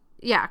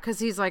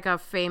he's like a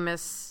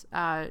famous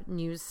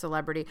news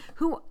celebrity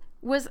who.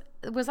 Was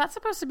that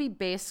supposed to be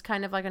based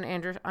kind of like on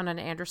an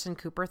Anderson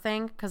Cooper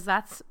thing? Because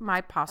that's my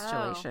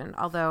postulation.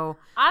 Although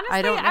honestly,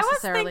 I don't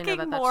necessarily know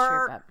that that's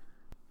true. But...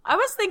 I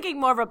was thinking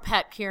more of a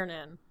Pat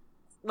Kiernan,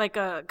 like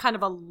a kind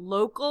of a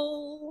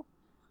local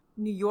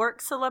New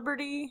York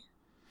celebrity.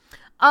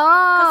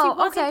 Oh, because he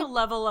wasn't the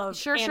level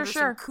of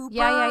Anderson Cooper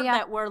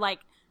that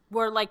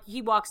where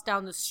he walks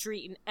down the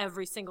street and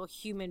every single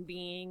human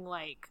being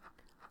like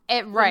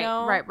it. Right, you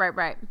know?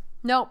 Right.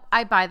 Nope,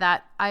 I buy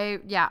that.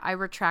 I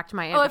retract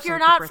my Anderson if you're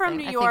not Cooper from thing.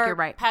 New I York, think you're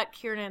right. Pat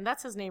Kiernan,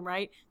 that's his name,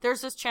 right?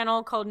 There's this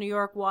channel called New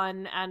York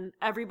One, and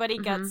everybody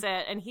gets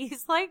it, and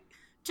he's like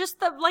just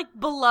the like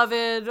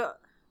beloved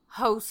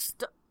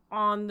host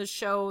on the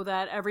show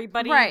that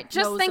everybody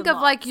just think of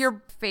loves. Like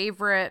your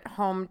favorite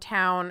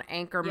hometown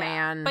anchor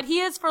man. But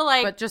he is for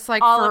like, but just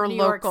like all for of New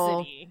local,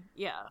 York City.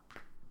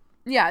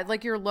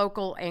 like your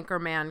local anchor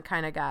man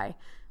kind of guy.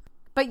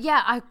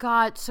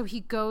 But so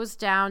he goes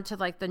down to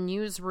like the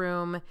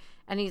newsroom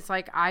and he's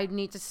like, I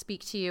need to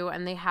speak to you.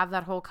 And they have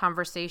that whole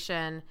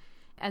conversation.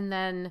 And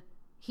then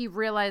he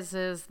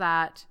realizes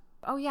that,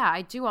 oh yeah,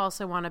 I do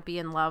also want to be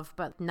in love,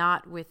 but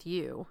not with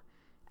you.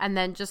 And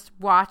then just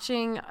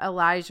watching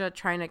Elijah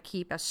trying to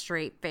keep a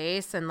straight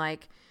face and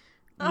like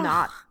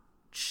not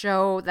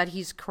show that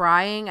he's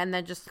crying and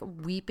then just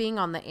weeping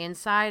on the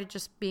inside,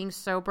 just being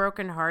so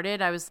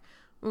brokenhearted. I was,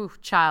 ooh,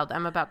 child,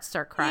 I'm about to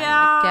start crying.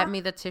 Like, get me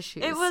the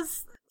tissues.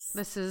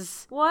 This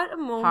is what a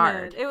moment.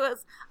 Hard. It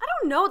was, I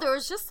don't know, there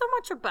was just so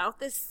much about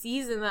this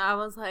season that I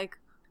was like,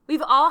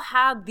 we've all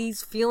had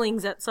these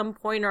feelings at some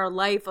point in our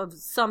life of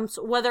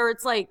whether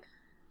it's like,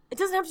 it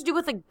doesn't have to do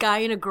with a guy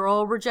and a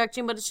girl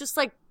rejecting, but it's just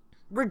like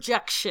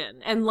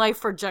rejection and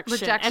life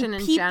rejection and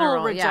in people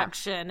general,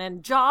 rejection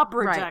and job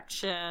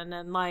rejection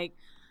and like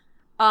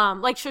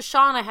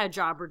Shoshana had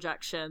job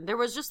rejection. There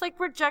was just like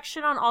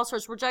rejection on all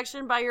sorts.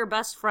 Rejection by your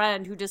best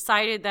friend who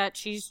decided that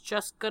she's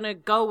just gonna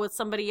go with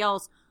somebody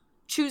else,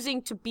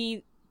 choosing to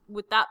be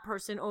with that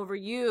person over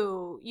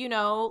you, you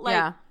know,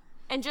 like,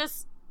 and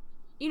just,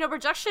 you know,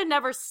 rejection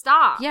never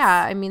stops.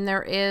 Yeah, I mean,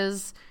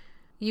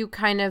 you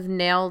kind of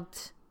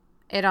nailed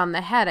it on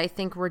the head. I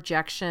think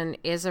rejection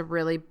is a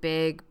really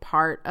big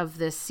part of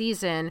this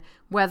season,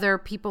 whether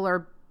people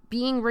are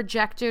being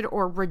rejected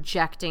or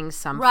rejecting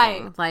something.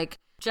 Right. Like,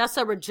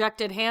 Jessa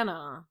rejected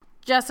Hannah.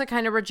 Jessa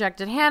kind of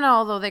rejected Hannah,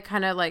 although they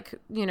kind of like,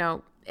 you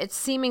know, it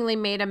seemingly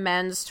made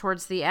amends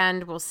towards the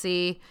end. We'll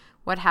see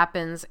what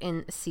happens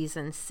in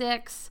season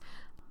 6.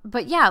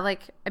 But yeah,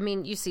 like, I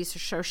mean, you see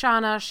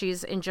Shoshana,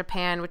 she's in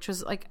Japan, which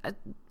was like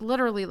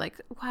literally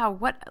like, wow,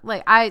 what,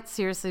 like, I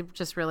seriously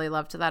just really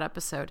loved that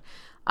episode.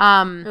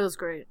 It was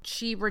great.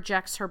 She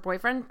rejects her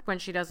boyfriend when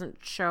she doesn't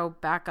show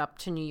back up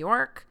to New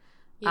York.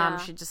 Yeah.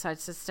 She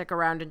decides to stick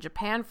around in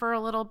Japan for a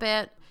little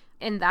bit.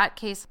 In that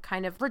case,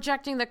 kind of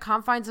rejecting the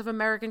confines of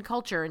American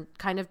culture and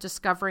kind of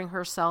discovering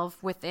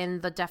herself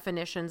within the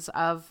definitions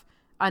of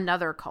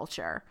another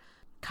culture.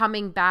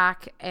 Coming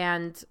back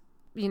and,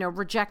 you know,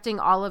 rejecting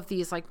all of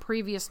these like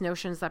previous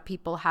notions that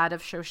people had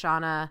of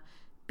Shoshana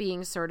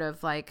being sort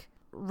of like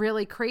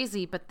really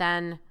crazy, but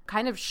then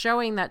kind of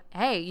showing that,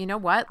 hey, you know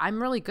what?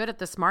 I'm really good at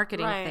this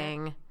marketing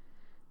thing.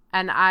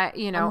 And I,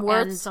 you know, I'm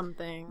worth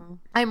something.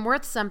 I'm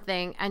worth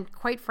something. And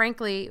quite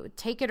frankly,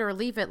 take it or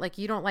leave it. Like,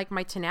 you don't like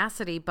my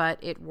tenacity, but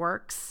it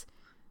works.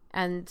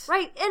 And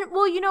right. And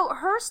well, you know,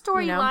 her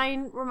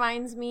storyline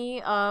reminds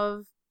me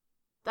of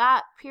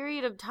that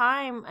period of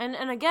time. And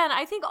again,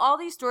 I think all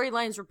these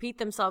storylines repeat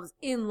themselves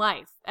in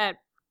life at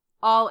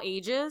all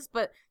ages,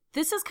 but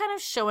this is kind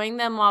of showing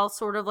them while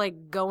sort of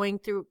like going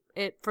through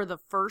it for the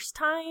first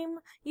time,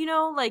 you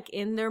know, like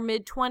in their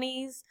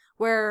mid-20s,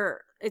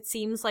 where it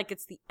seems like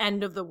it's the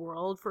end of the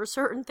world for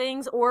certain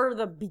things or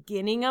the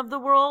beginning of the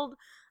world.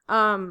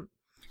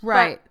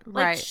 Right.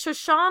 Like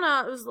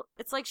Shoshana,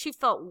 it's like she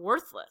felt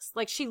worthless.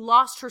 Like she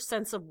lost her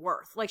sense of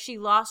worth. Like she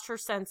lost her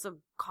sense of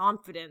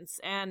confidence,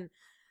 and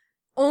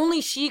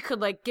only she could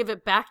like give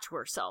it back to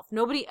herself.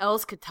 Nobody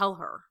else could tell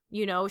her,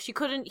 you know, she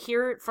couldn't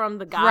hear it from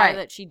the guy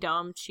that she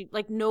dumped. She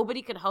like,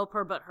 nobody could help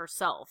her but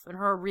herself, and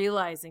her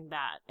realizing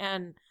that.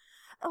 And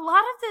a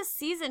lot of this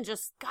season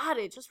just, God,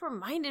 it just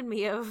reminded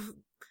me of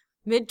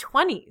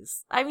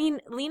mid-20s. I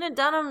mean, Lena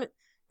Dunham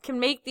can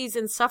make these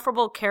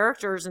insufferable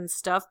characters and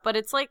stuff, but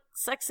it's like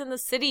Sex and the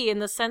City in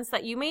the sense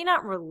that you may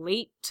not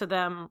relate to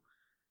them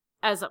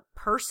as a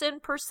person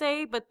per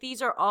se, but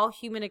these are all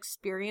human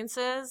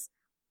experiences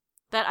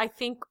that I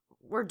think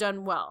were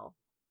done well.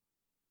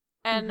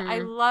 And I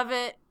love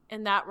it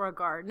in that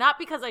regard. Not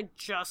because I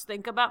just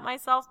think about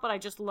myself, but I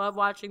just love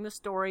watching the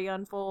story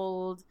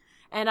unfold.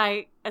 And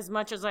I, as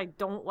much as I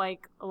don't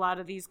like a lot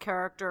of these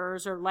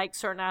characters or like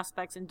certain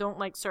aspects and don't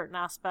like certain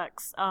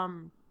aspects,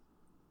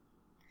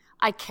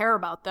 I care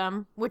about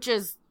them, which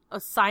is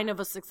a sign of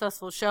a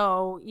successful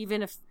show.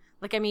 Even if,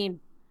 like, I mean,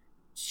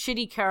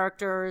 shitty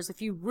characters,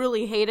 if you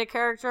really hate a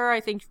character, I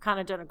think you've kind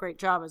of done a great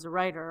job as a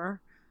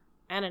writer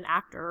and an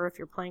actor if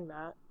you're playing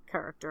that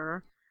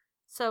character.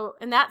 So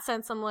in that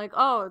sense, I'm like,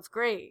 oh, it's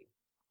great.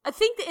 I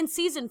think that in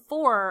season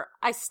 4,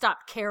 I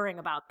stopped caring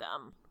about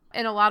them.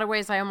 In a lot of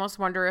ways, I almost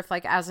wonder if,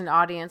 like, as an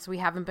audience, we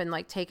haven't been,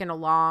 like, taken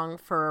along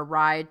for a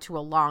ride to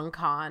a long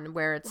con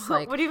where it's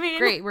like, what do you mean?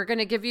 Great, we're going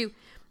to give you,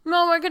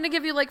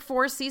 like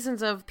 4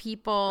 seasons of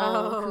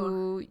people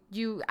who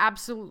you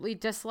absolutely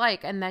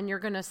dislike. And then you're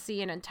going to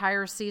see an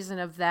entire season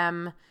of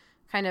them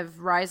kind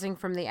of rising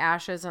from the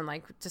ashes and,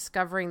 like,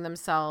 discovering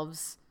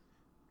themselves.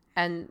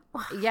 And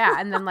yeah,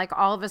 and then like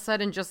all of a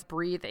sudden just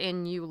breathe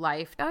in new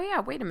life. Oh yeah,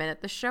 wait a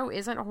minute, the show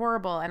isn't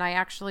horrible and I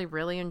actually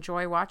really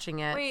enjoy watching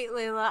it. Wait,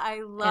 Layla,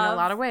 in a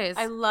lot of ways.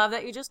 I love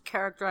that you just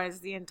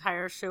characterized the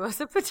entire show as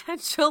a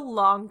potential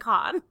long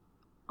con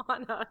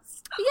on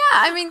us. Yeah,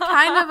 I mean,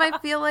 kind of. I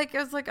feel like it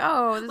was like,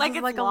 oh, this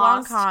is like a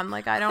long con.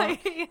 Like, I don't,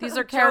 these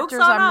are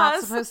characters I'm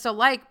not supposed to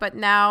like, but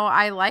now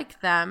I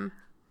like them.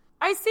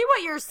 I see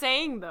what you're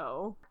saying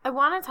though. I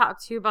want to talk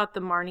to you about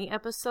the Marnie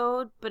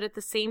episode, but at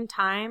the same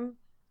time,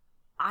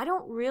 I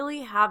don't really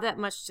have that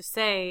much to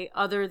say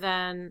other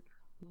than,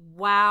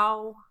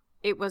 wow,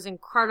 it was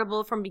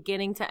incredible from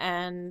beginning to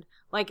end.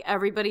 Like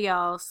everybody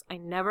else, I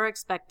never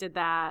expected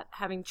that.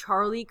 Having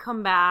Charlie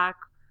come back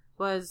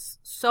was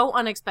so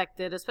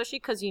unexpected, especially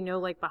because, you know,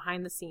 like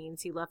behind the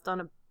scenes, he left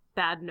on a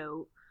bad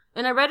note.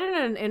 And I read it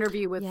in an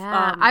interview with...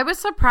 Yeah, I was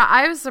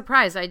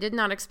surprised. I did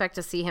not expect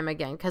to see him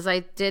again because I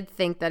did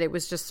think that it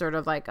was just sort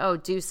of like, oh,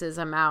 deuces,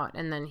 I'm out.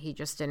 And then he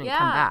just didn't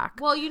come back.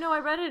 Well, you know, I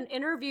read an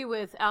interview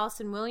with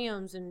Allison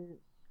Williams and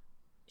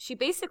she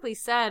basically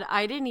said,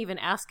 I didn't even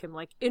ask him,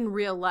 like, in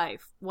real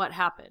life, what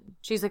happened.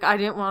 She's like, I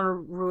didn't want to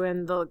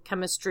ruin the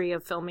chemistry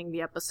of filming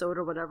the episode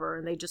or whatever.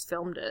 And they just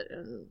filmed it.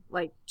 And,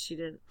 like, she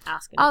didn't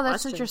ask any questions.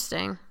 That's questions.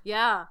 Interesting.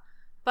 Yeah.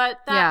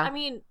 But that, I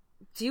mean...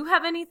 Do you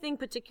have anything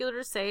particular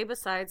to say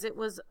besides it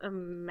was a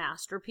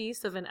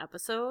masterpiece of an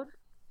episode?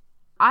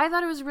 I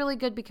thought it was really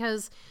good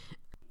because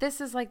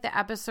this is like the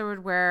episode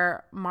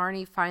where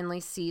Marnie finally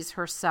sees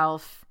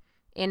herself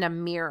in a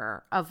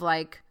mirror of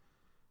like,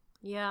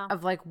 what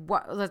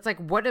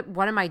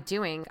am I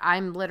doing?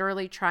 I'm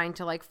literally trying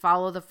to like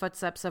follow the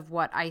footsteps of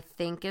what I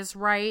think is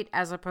right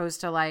as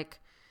opposed to like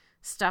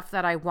stuff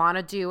that I want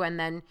to do. And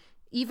then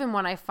even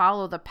when I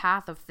follow the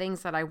path of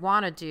things that I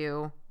want to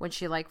do, when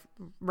she like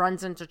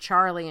runs into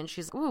Charlie and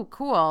she's, ooh,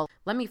 cool,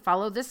 let me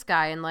follow this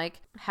guy and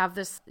like have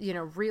this, you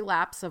know,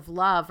 relapse of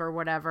love or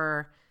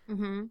whatever.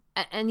 Mm-hmm.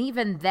 And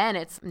even then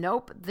it's,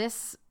 nope,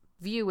 this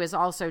view is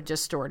also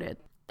distorted.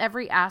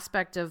 Every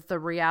aspect of the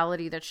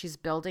reality that she's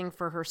building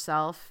for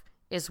herself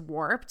is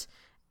warped.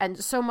 And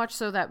so much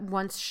so that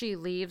once she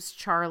leaves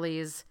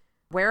Charlie's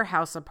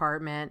warehouse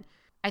apartment,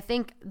 I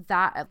think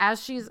that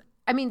as she's,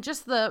 I mean,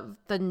 just the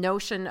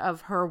notion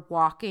of her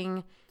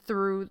walking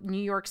through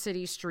New York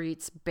City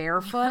streets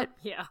barefoot,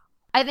 Yeah.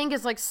 I think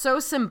is like so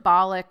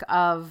symbolic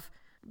of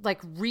like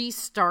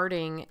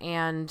restarting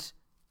and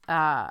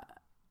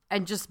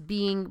just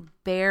being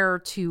bare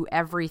to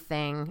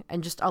everything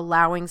and just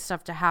allowing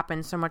stuff to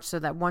happen, so much so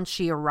that once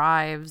she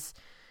arrives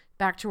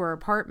back to her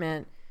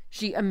apartment,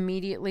 she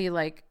immediately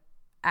like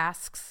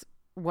asks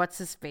what's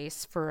his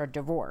face for a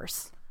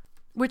divorce,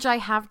 which I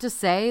have to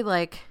say,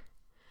 like,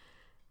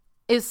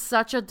 is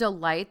such a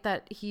delight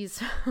that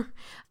he's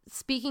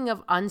speaking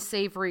of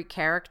unsavory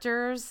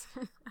characters.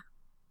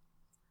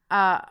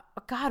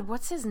 God,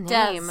 what's his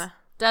name?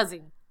 Des.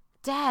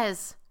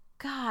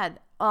 God.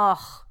 Ugh.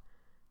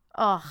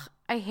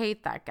 I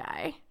hate that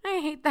guy. I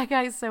hate that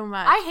guy so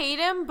much. I hate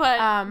him,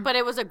 but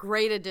it was a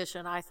great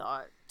addition, I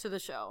thought, to the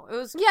show. It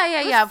was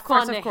yeah. Of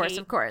course.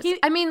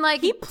 I mean,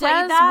 like, he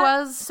played Des that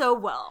was so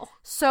well.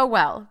 So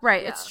well,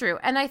 right? Yeah. It's true,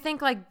 and I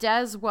think like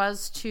Des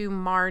was to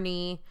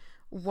Marnie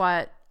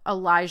what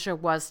Elijah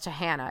was to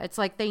Hannah. It's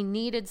like they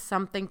needed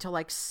something to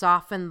like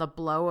soften the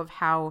blow of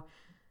how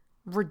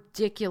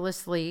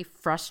ridiculously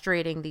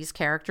frustrating these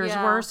characters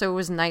were. So it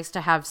was nice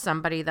to have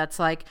somebody that's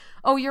like,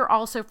 oh, you're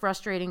also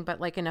frustrating, but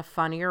like in a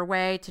funnier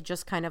way, to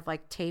just kind of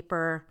like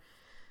taper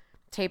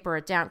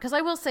it down. Because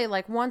I will say,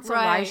 like, once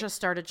Elijah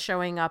started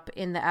showing up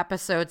in the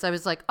episodes, I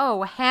was like,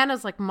 oh,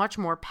 Hannah's like much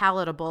more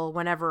palatable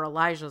whenever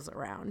Elijah's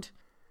around.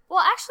 Well,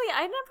 actually,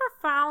 I never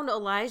found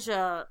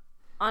Elijah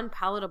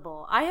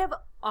unpalatable. I have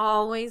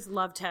always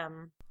loved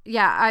him.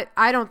 Yeah,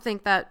 I don't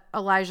think that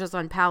Elijah's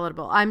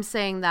unpalatable. I'm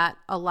saying that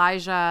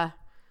Elijah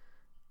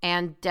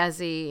and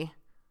Desi,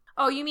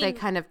 oh, you mean they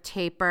kind of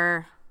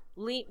taper.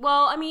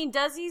 Well, I mean,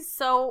 Desi's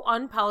so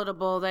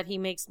unpalatable that he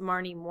makes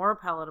Marnie more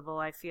palatable,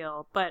 I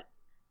feel. But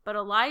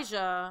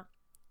Elijah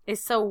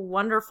is so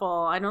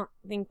wonderful. I don't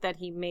think that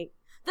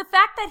the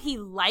fact that he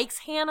likes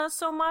Hannah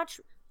so much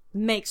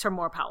makes her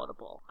more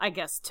palatable, I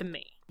guess, to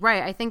me.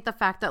 Right. I think the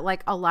fact that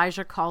like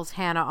Elijah calls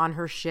Hannah on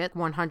her shit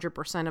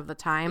 100% of the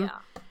time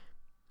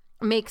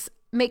makes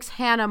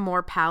Hannah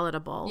more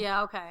palatable.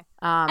 Yeah, okay.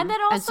 And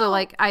then also, and so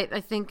like I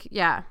think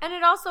and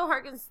it also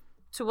harkens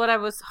to what I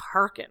was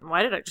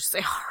Why did I just say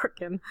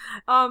harken?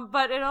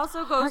 But it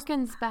also goes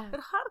harkens back.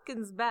 It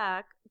harkens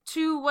back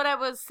to what I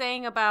was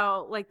saying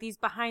about like these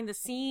behind the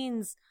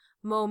scenes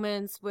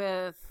moments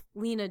with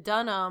Lena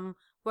Dunham,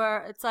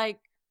 where it's like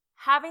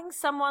having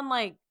someone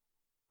like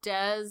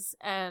Des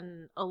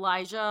and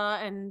Elijah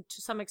and to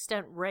some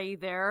extent Ray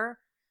there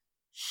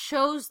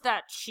shows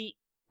that she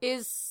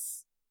is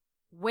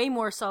way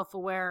more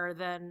self-aware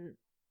than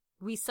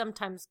we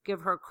sometimes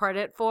give her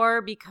credit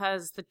for,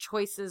 because the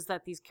choices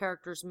that these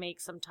characters make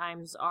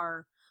sometimes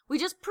we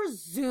just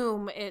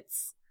presume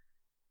it's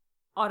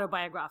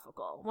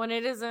autobiographical when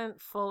it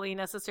isn't fully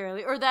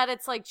necessarily, or that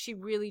it's like she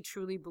really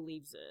truly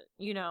believes it,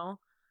 you know?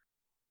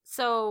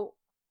 So,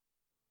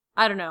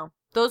 I don't know.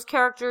 Those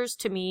characters,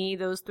 to me,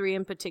 those three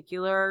in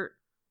particular,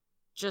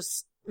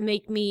 just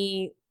make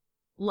me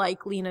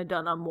like Lena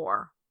Dunham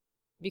more,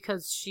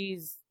 because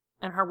she's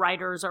and her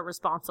writers are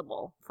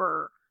responsible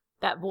for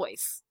that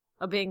voice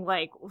of being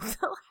like, what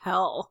the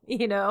hell,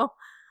 you know?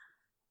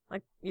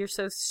 Like, you're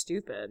so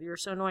stupid. You're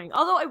so annoying.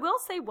 Although I will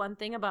say one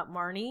thing about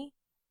Marnie.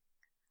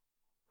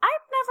 I've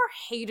never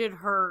hated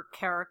her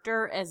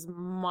character as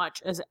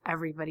much as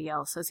everybody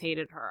else has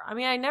hated her. I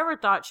mean, I never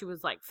thought she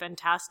was, like,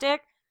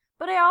 fantastic,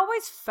 but I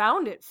always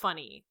found it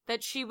funny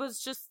that she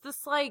was just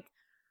this, like,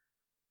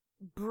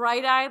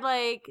 bright-eyed,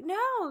 like,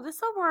 no,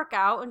 this'll work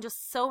out, and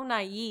just so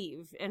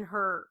naive in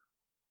her,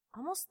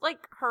 almost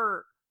like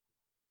her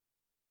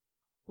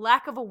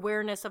lack of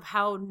awareness of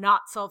how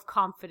not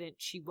self-confident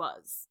she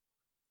was.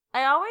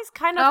 I always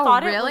kind of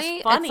thought really?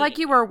 It was funny. It's like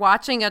you were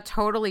watching a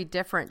totally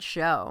different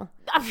show.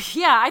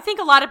 Yeah, I think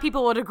a lot of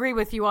people would agree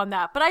with you on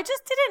that, but I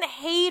just didn't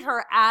hate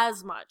her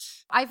as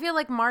much. I feel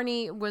like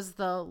Marnie was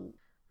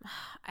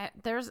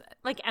there's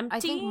like empty. I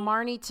think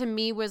Marnie to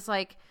me was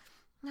like,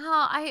 no,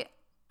 I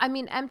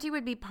mean, empty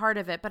would be part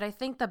of it, but I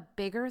think the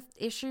bigger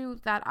issue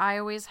that I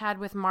always had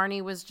with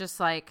Marnie was just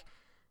like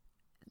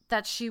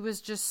that she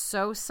was just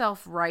so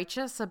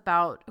self-righteous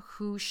about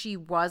who she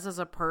was as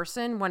a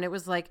person, when it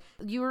was like,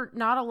 you're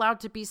not allowed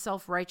to be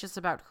self-righteous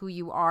about who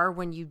you are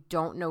when you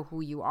don't know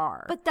who you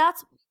are. But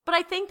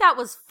I think that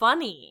was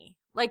funny.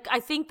 Like,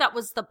 I think that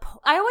was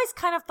I always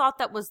kind of thought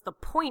that was the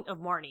point of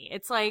Marnie.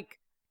 It's like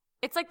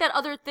that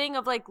other thing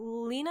of like,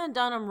 Lena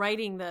Dunham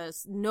writing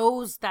this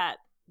knows that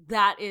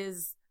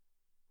is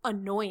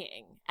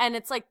annoying. And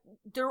it's like,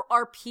 there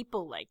are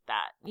people like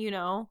that, you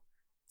know?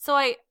 So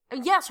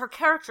yes, her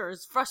character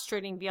is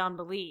frustrating beyond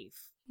belief.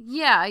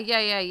 Yeah,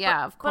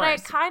 of course. But I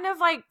kind of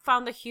like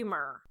found the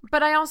humor.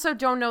 But I also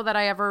don't know that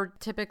I ever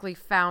typically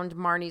found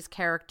Marnie's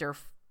character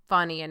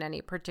funny in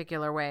any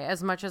particular way,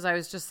 as much as I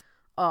was just,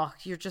 oh,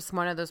 you're just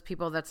one of those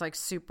people that's like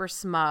super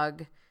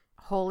smug,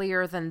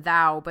 holier than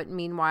thou, but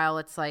meanwhile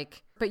it's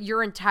like, but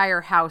your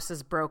entire house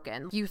is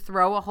broken. You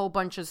throw a whole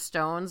bunch of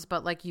stones,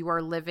 but like you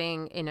are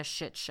living in a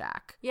shit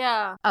shack.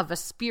 Yeah. Of a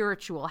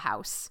spiritual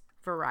house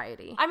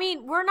variety. I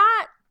mean, we're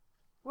not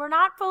we're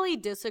not fully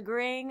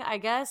disagreeing. I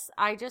guess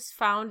I just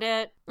found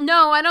it.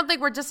 No, I don't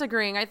think we're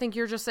disagreeing. I think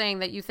you're just saying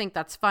that you think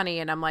that's funny,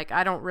 and I'm like,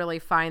 I don't really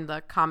find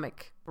the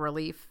comic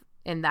relief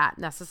in that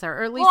necessary,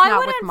 or at least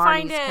not with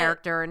Marnie's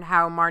character and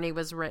how Marnie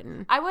was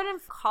written. I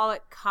wouldn't call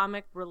it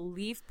comic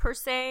relief per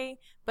se,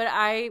 but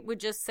I would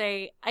just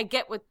say I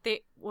get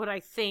what I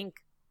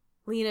think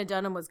Lena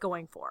Dunham was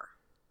going for.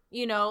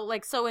 You know,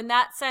 like, so in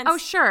that sense, oh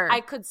sure,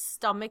 I could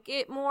stomach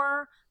it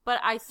more. But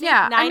I think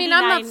I mean,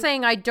 I'm not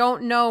saying I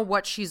don't know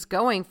what she's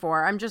going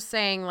for. I'm just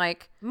saying,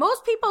 like,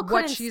 most people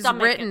couldn't what she's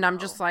stomach written. it, I'm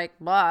just like,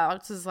 wow,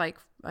 this is like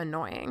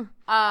annoying.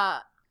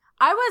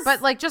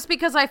 But like, just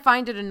because I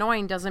find it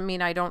annoying doesn't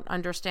mean I don't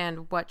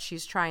understand what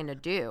she's trying to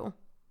do.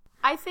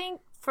 I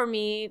think for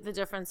me, the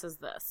difference is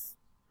this.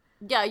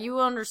 Yeah, you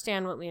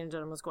understand what Lena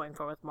Dunham was going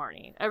for with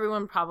Marnie.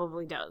 Everyone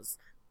probably does.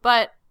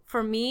 But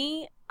for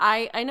me,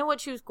 I know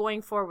what she was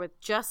going for with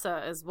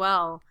Jessa as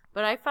well.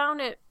 But I've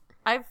found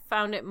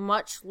it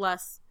much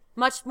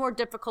more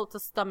difficult to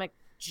stomach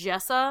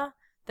Jessa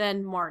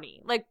than Marnie.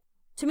 Like,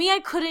 to me, I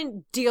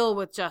couldn't deal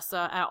with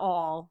Jessa at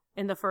all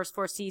in the first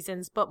 4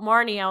 seasons, but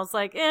Marnie, I was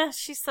like,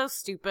 she's so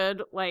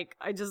stupid. Like,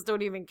 I just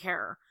don't even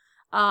care.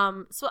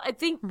 So I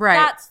think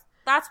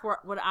that's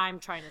what I'm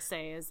trying to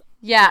say is.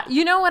 Yeah,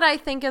 you know what I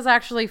think is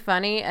actually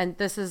funny, and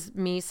this is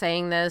me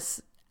saying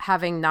this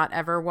having not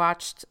ever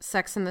watched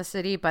Sex and the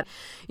City, but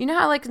you know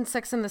how like in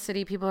Sex and the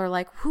City people are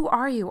like, who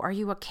are you? Are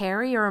you a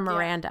Carrie or a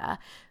Miranda? Yeah.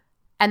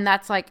 And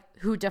that's like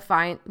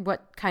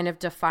what kind of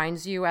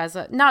defines you as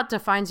not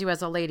defines you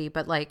as a lady,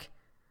 but like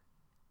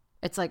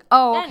it's like,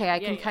 oh, okay, I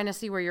can kind of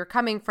see where you're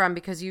coming from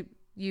because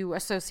you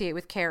associate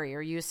with Carrie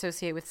or you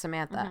associate with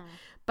Samantha. Mm-hmm.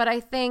 But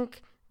I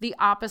think the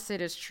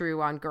opposite is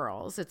true on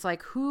girls. It's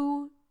like,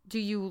 who do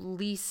you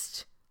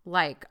least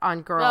like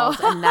on girls?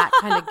 And that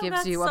kind of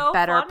gives you a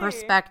better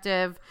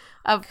perspective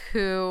of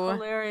who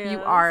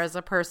you are as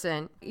a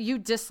person. You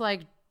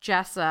dislike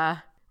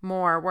Jessa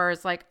more,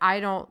 whereas like I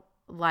don't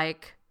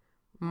like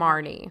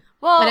Marnie.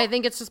 Well, and I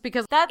think it's just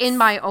because in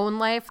my own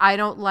life, I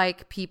don't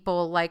like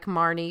people like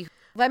Marnie.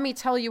 Let me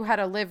tell you how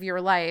to live your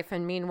life.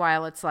 And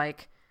meanwhile, it's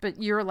like, but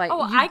you're like,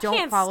 you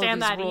don't follow these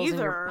rules and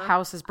your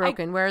house is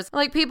broken. Whereas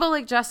like people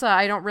like Jessa,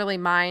 I don't really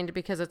mind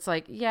because it's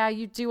like, yeah,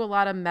 you do a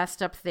lot of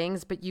messed up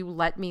things, but you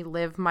let me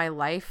live my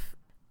life.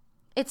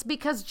 It's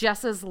because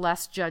Jessa's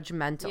less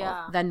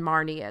judgmental than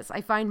Marnie is.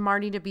 I find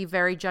Marnie to be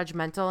very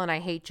judgmental, and I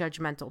hate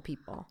judgmental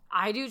people.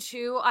 I do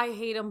too. I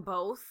hate them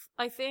both,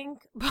 I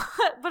think.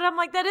 But I'm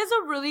like, that is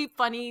a really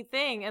funny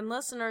thing. And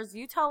listeners,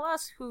 you tell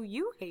us who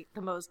you hate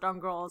the most on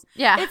girls.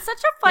 Yeah. It's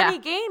such a funny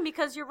game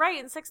because you're right.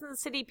 In Sex and the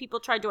City, people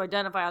tried to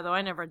identify, although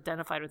I never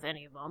identified with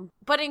any of them.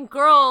 But in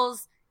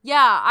girls,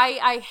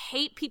 I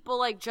hate people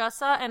like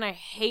Jessa, and I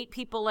hate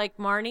people like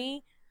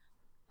Marnie.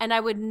 And I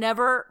would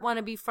never want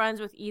to be friends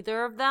with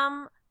either of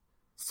them.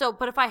 So,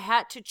 but if I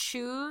had to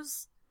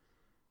choose,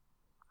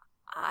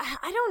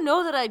 I don't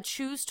know that I'd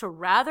choose to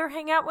rather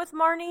hang out with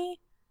Marnie.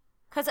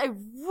 Because I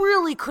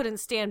really couldn't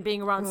stand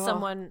being around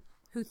someone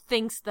who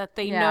thinks that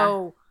they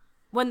know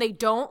when they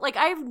don't. Like,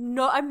 I've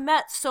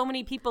met so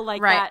many people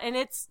like that. And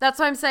that's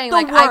what I'm saying.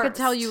 Like, worst. I could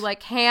tell you,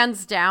 like,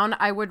 hands down,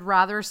 I would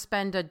rather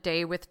spend a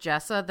day with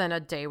Jessa than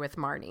a day with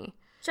Marnie.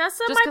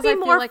 Jessa might be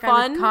more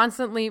fun.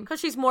 Constantly. Because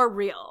she's more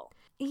real.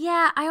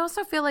 Yeah, I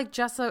also feel like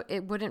Jessa,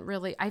 it wouldn't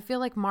really, I feel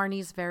like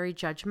Marnie's very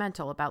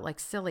judgmental about like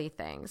silly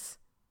things,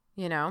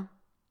 you know?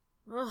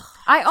 Ugh,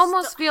 I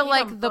almost feel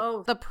like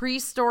the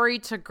pre-story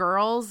to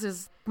Girls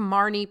is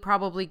Marnie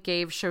probably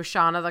gave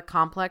Shoshana the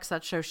complex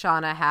that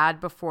Shoshana had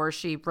before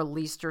she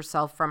released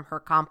herself from her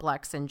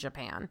complex in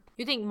Japan.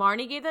 You think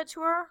Marnie gave that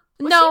to her?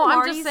 No,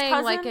 I'm just saying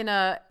cousin?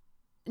 Like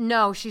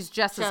no, she's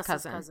Jessa's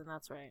cousin.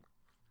 That's right.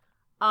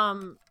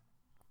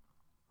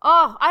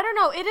 Oh, I don't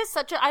know. It is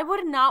I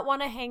would not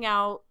want to hang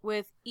out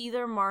with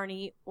either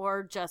Marnie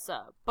or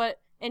Jessa. But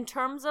in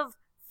terms of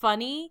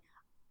funny,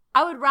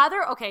 I would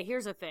rather, okay,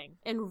 here's the thing.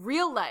 In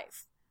real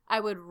life, I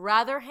would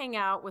rather hang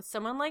out with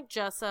someone like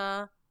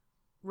Jessa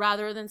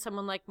rather than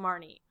someone like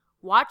Marnie.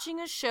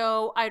 Watching a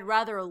show, I'd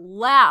rather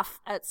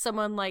laugh at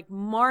someone like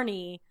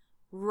Marnie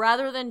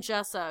rather than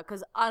Jessa,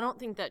 because I don't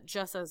think that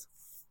Jessa's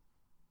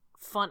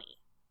funny.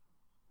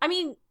 I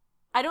mean,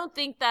 I don't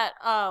think that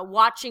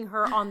watching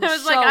her on the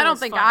show I don't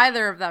think funny.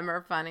 Either of them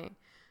are funny.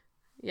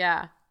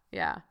 Yeah.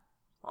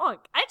 Oh,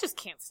 I just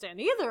can't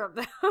stand either of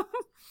them.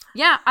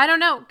 Yeah, I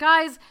don't know.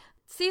 Guys,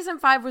 season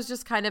 5 was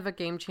just kind of a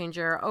game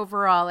changer.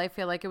 Overall, I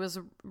feel like it was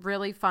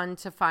really fun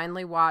to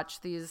finally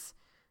watch these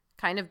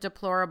kind of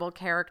deplorable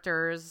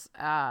characters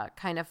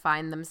kind of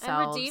find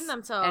themselves. And redeem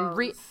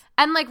themselves.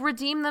 And like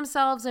redeem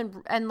themselves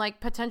and like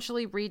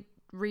potentially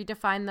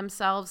redefine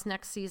themselves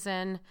next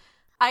season.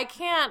 I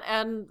can't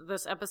end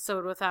this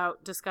episode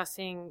without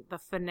discussing the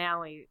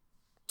finale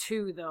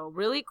too, though.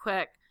 Really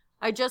quick,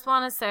 I just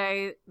want to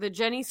say the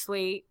Jenny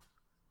Slate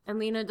and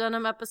Lena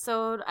Dunham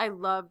episode I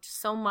loved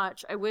so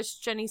much. I wish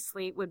Jenny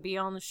Slate would be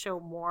on the show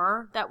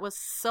more. That was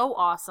so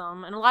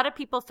awesome. And a lot of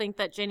people think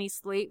that Jenny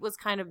Slate was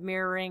kind of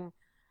mirroring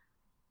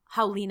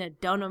how Lena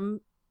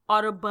Dunham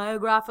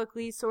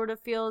autobiographically sort of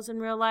feels in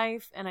real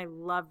life. And I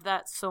loved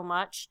that so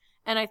much.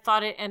 And I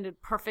thought it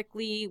ended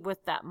perfectly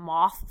with that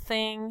moth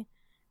thing.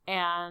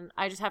 And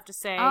I just have to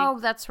say, oh,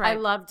 that's right. I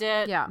loved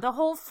it. Yeah. The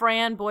whole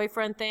Fran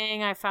boyfriend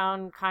thing I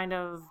found kind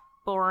of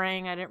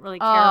boring. I didn't really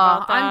care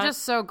about that. I'm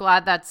just so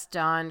glad that's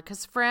done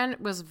because Fran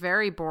was a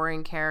very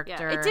boring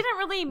character. Yeah, it didn't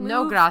really move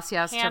no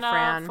gracias Hannah to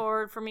Fran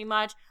forward for me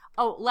much.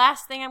 Oh,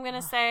 last thing I'm going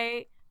to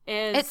say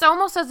is... It's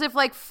almost as if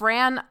like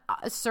Fran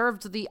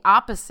served the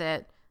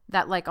opposite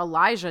that like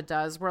Elijah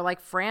does, where like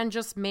Fran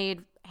just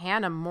made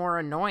Hannah more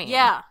annoying.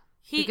 Yeah.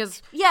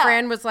 Because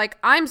Fran was like,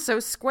 I'm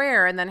so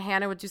square, and then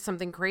Hannah would do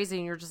something crazy,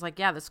 and you're just like,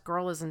 yeah, this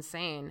girl is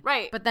insane.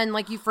 Right. But then,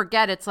 like, you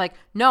forget, it's like,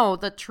 no,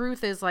 the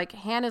truth is, like,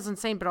 Hannah's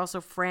insane, but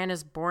also Fran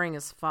is boring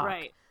as fuck.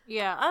 Right.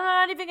 Yeah, I'm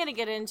not even going to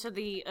get into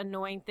the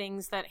annoying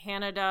things that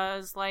Hannah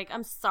does. Like,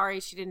 I'm sorry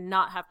she did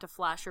not have to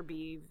flash her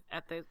bead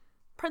at the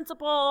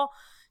principal.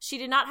 She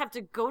did not have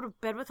to go to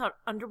bed without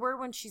underwear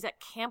when she's at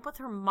camp with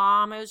her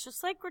mom. It was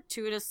just, like,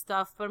 gratuitous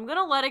stuff, but I'm going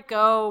to let it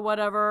go,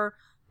 whatever.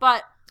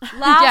 But...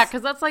 yeah,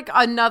 because that's like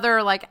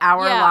another like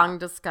hour-long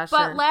discussion.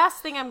 But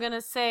last thing I'm going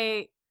to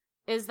say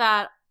is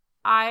that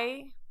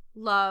I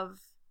love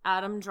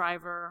Adam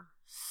Driver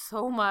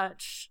so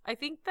much. I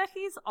think that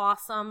he's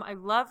awesome. I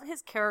love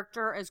his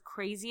character as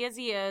crazy as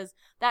he is.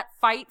 That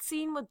fight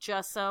scene with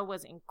Jessa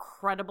was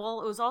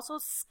incredible. It was also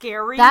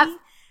scary. That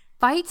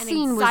fight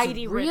scene was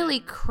really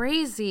ridden.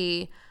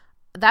 crazy.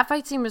 That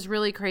fight scene was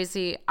really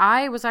crazy.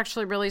 I was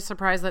actually really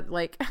surprised that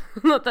like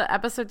the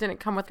episode didn't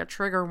come with a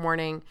trigger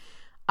warning.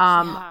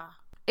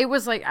 It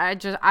was like I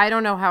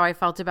don't know how I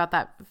felt about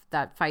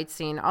that fight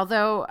scene.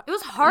 Although it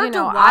was hard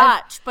to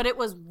watch, but it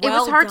was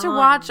hard done. to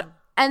watch,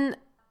 and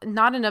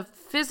not in a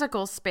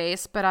physical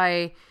space. But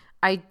I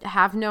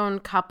have known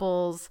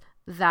couples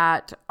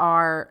that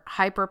are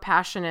hyper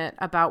passionate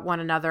about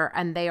one another,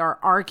 and they are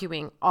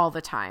arguing all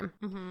the time.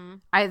 Mm-hmm.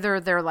 Either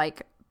they're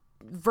like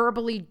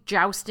verbally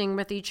jousting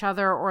with each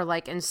other or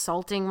like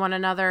insulting one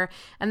another,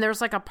 and there's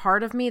like a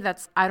part of me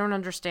that's I don't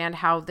understand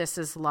how this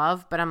is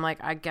love, but I'm like,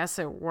 I guess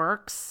it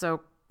works,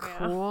 so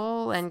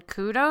cool. And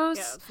kudos.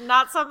 It's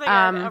not something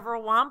I'd ever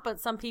want, but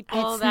some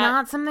people it's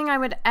not something I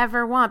would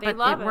ever want,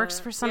 but it works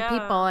for some Yeah.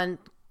 people, and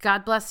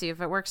God bless you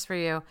if it works for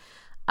you.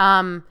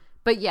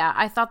 But yeah,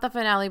 I thought the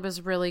finale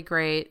was really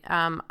great.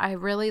 I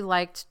really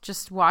liked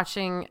just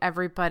watching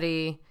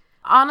everybody.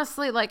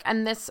 Honestly, like,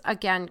 and this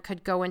again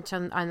could go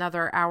into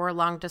another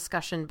hour-long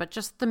discussion, but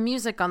just the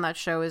music on that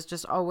show is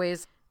just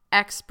always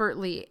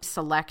expertly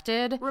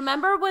selected.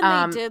 Remember when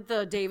they did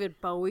the David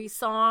Bowie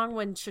song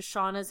when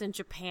Shoshana's in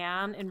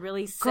Japan and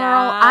really sad?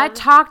 Girl, I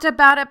talked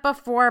about it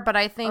before, but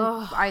I think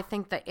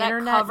the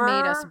internet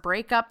made us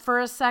break up for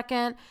a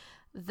second.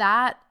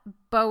 That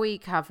Bowie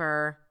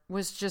cover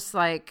was just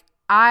like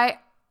I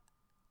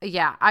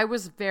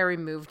was very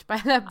moved by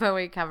that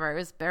Bowie cover. I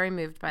was very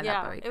moved by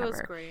that Bowie cover. It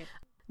was great.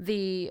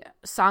 The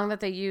song that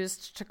they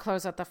used to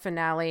close out the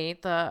finale,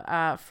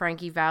 the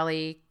Frankie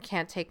Valli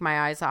 "Can't Take My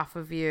Eyes Off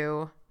of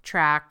You"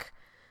 track,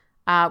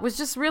 was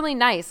just really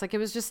nice. Like, it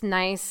was just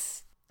nice.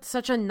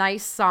 Such a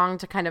nice song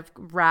to kind of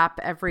wrap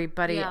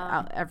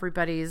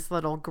everybody's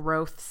little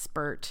growth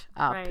spurt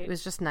up. Right. It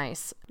was just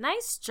nice.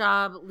 Nice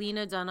job,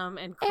 Lena Dunham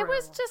and crew. It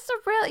was just a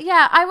real,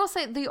 I will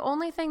say the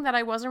only thing that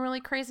I wasn't really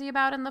crazy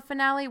about in the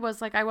finale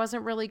was like I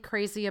wasn't really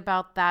crazy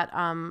about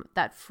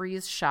that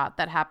freeze shot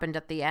that happened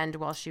at the end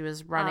while she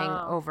was running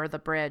over the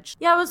bridge.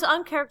 Yeah, it was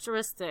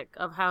uncharacteristic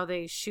of how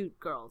they shoot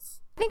girls.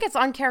 I think it's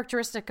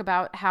uncharacteristic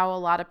about how a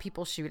lot of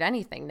people shoot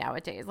anything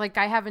nowadays. Like,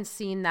 I haven't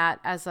seen that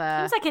as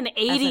a... It's like an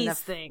 80s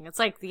thing. It's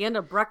like the end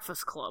of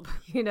Breakfast Club,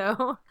 you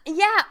know?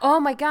 Yeah.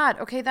 Oh, my God.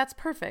 Okay, that's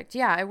perfect.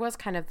 Yeah, it was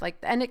kind of like...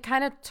 And it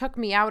kind of took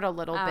me out a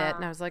little bit.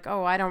 And I was like,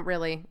 oh, I don't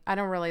really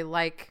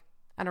like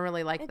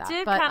that. It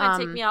did kind of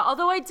take me out.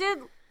 Although I did...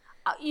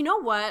 you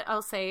know what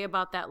I'll say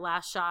about that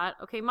last shot?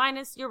 Okay,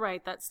 you're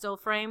right. That still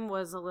frame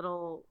was a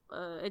little...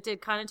 it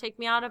did kind of take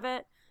me out of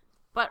it.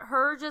 But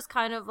her just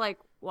kind of like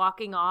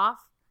walking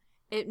off,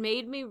 it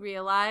made me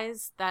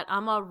realize that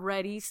I'm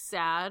already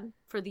sad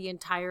for the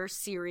entire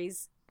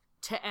series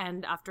to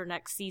end after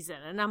next season.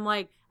 And I'm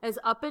like, as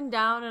up and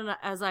down and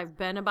as I've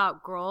been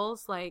about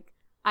girls, like,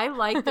 I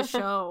like the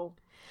show.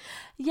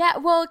 Yeah,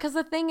 well, because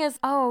the thing is,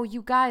 oh,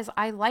 you guys,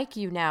 I like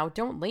you now.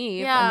 Don't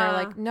leave. Yeah. And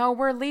they're like, no,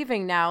 we're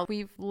leaving now.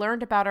 We've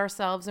learned about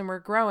ourselves and we're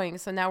growing,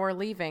 so now we're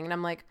leaving. And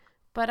I'm like,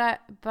 but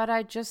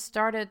I just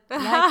started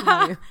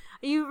liking you.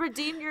 You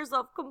redeemed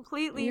yourself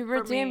completely. You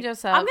redeemed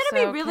yourself. I'm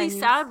going to be really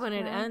sad when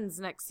it ends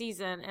next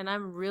season, and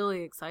I'm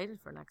really excited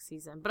for next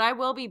season. But I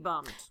will be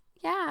bummed.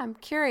 Yeah, I'm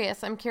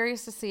curious. I'm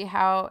curious to see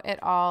how it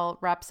all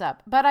wraps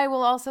up. But I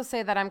will also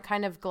say that I'm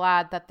kind of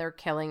glad that they're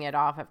killing it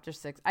off after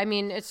 6. I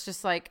mean, it's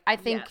just like, I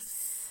think,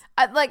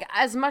 like,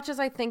 as much as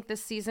I think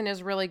this season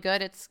is really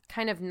good, it's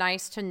kind of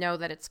nice to know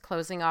that it's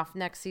closing off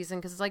next season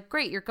because it's like,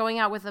 great, you're going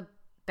out with a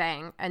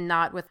bang and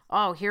not with,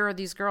 oh, here are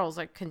these girls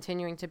like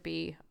continuing to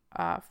be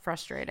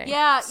frustrating.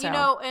 Yeah, so. You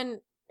know, and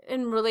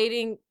in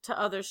relating to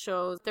other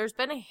shows, there's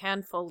been a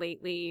handful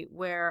lately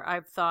where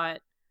I've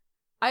thought,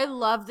 I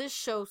love this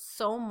show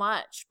so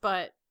much,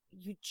 but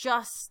you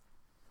just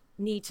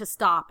need to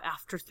stop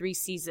after 3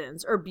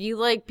 seasons, or be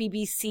like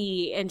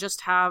BBC and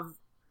just have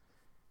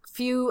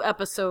few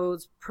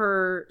episodes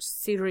per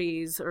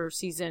series or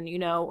season, you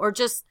know, or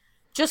just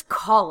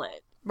call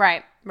it.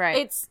 Right.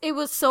 It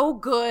was so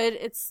good.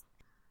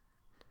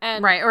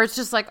 Right, or it's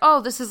just like,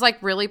 oh, this is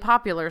like really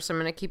popular, so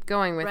I'm going to keep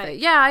going with it.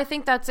 Yeah, I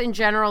think that's, in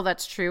general,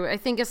 that's true. I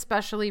think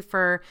especially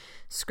for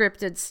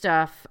scripted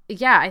stuff,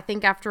 yeah, I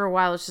think after a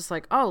while it's just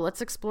like, oh,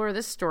 let's explore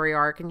this story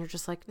arc, and you're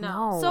just like,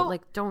 no, so,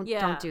 like don't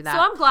do that. So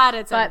I'm glad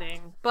it's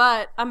ending,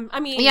 but I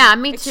mean, yeah,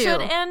 me too. It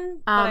should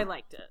end, but I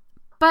liked it.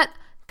 But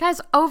guys,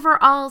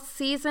 overall,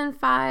 season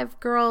 5,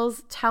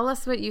 girls, tell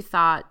us what you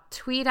thought.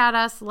 Tweet at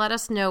us, let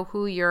us know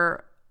who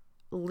your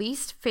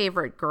least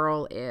favorite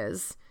girl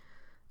is.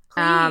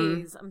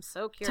 Please, I'm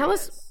so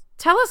curious.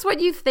 Tell us what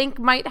you think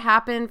might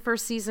happen for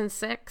season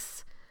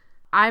 6.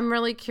 I'm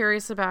really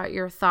curious about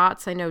your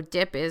thoughts. I know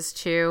Dip is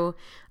too.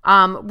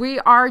 We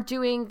are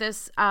doing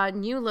this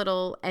new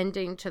little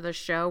ending to the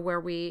show where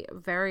we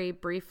very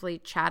briefly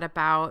chat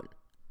about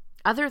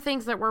other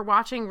things that we're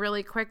watching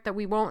really quick that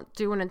we won't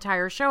do an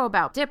entire show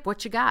about. Dip,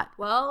 what you got?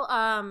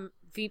 Well,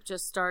 Veep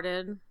just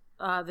started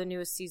the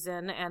newest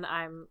season, and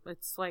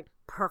it's like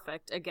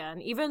perfect again.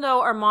 Even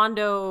though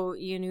Armando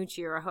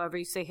Iannucci, or however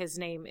you say his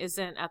name,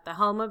 isn't at the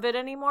helm of it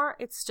anymore,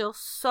 it's still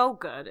so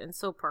good and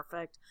so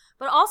perfect.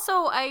 But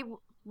also, I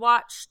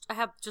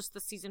have just the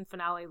season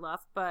finale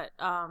left, but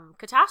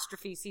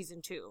Catastrophe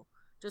season 2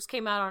 just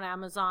came out on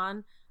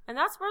Amazon, and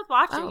that's worth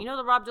watching. You know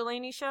the Rob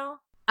Delaney show?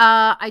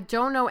 I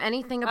don't know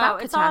anything about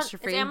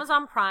Catastrophe. It's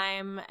Amazon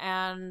Prime,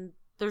 and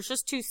there's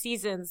just 2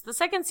 seasons. The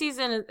second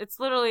season, it's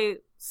literally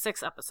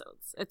 6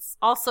 episodes. It's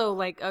also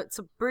like it's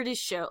a British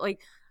show.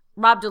 Like,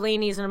 Rob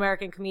Delaney is an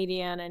American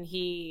comedian, and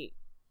he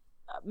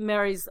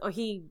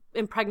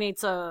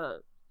impregnates a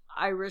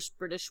Irish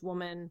British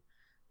woman,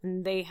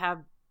 and they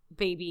have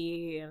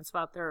baby, and it's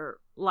about their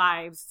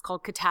lives. It's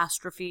called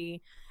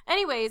Catastrophe.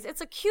 Anyways,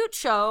 it's a cute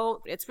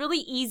show. It's really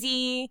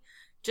easy.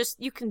 Just,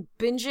 you can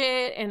binge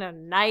it in a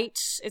night.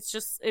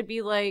 It'd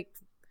be like,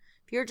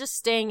 if you're just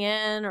staying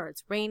in, or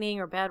it's raining,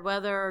 or bad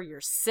weather, or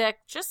you're sick,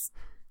 just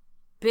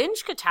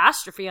binge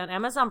Catastrophe on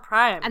Amazon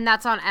Prime. And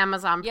that's on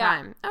Amazon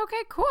Prime.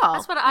 Okay, cool.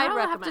 That's what I'd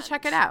recommend. Have to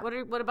check it out.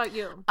 What about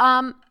you?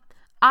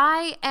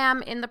 I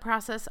am in the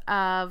process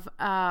of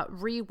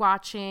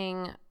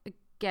rewatching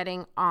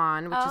Getting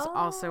On, which is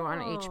also on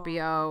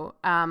HBO.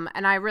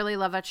 And I really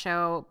love that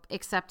show,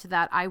 except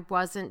that I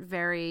wasn't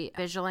very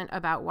vigilant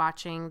about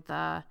watching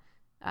the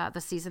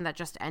season that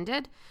just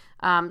ended.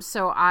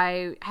 So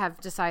I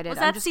have decided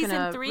I'm just going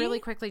to really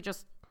quickly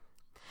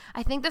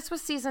I think this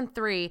was season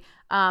 3.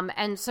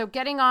 And so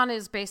Getting On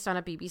is based on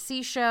a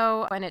BBC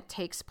show, and it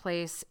takes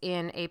place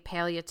in a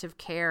palliative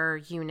care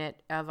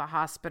unit of a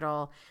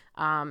hospital.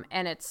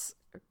 And it's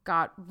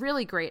got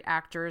really great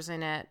actors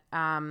in it.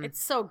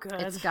 It's so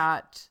good.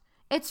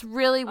 It's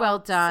really well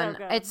done.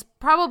 So it's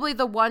probably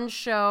the one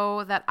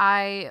show that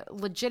I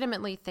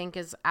legitimately think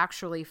is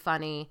actually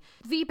funny.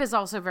 Veep is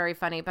also very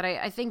funny, but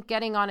I think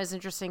Getting On is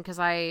interesting because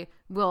I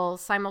will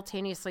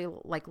simultaneously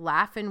like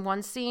laugh in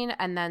one scene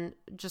and then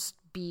just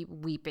be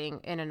weeping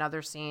in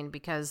another scene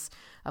because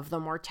of the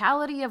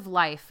mortality of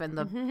life and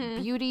the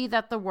beauty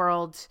that the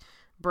world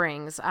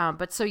brings.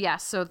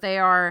 So they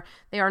are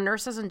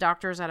nurses and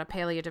doctors at a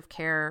palliative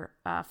care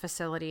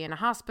facility in a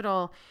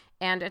hospital.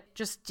 And it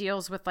just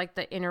deals with like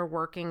the inner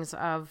workings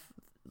of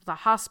the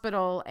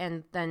hospital,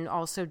 and then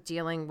also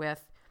dealing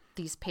with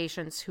these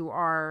patients who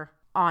are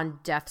on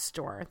death's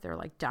door. They're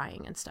like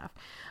dying and stuff.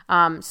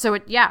 So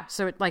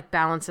it like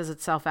balances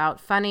itself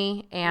out,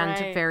 funny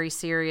and very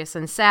serious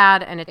and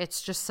sad. And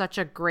it's just such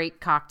a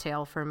great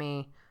cocktail for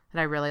me that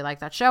I really like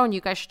that show. And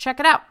you guys should check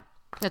it out.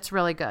 It's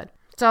really good.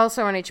 It's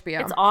also on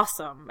HBO. It's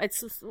awesome.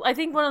 It's, I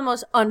think, one of the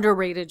most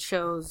underrated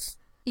shows.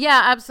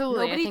 Yeah,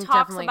 absolutely. Nobody I think talks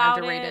definitely about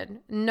underrated.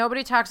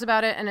 Nobody talks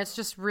about it, and it's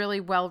just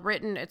really well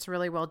written. It's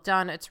really well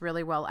done. It's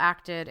really well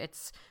acted.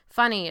 It's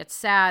funny. It's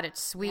sad.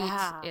 It's sweet.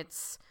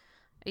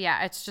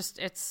 Yeah.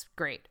 It's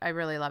great. I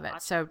really love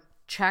it. So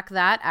check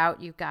that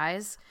out, you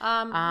guys.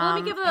 Let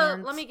me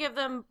give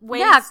them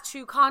ways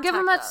to contact Give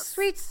them that us.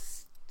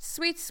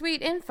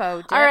 sweet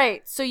info. Dip. All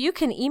right. So you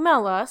can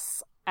email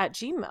us at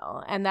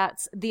Gmail, and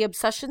that's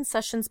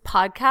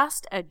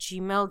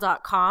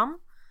theobsessionsessionspodcast@gmail.com.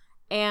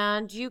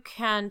 And you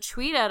can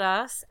tweet at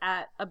us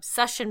at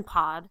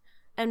ObsessionPod.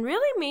 And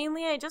really,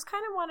 mainly, I just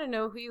kind of want to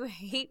know who you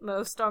hate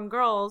most on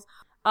Girls.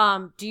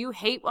 Do you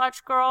hate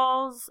watch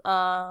Girls?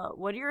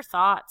 What are your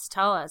thoughts?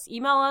 Tell us.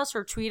 Email us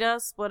or tweet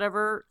us,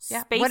 whatever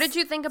space. What did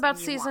you think about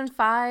season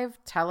 5?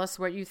 Tell us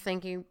what you're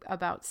thinking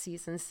about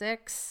season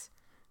 6.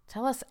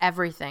 Tell us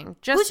everything.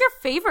 Who's your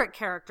favorite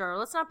character?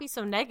 Let's not be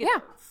so negative.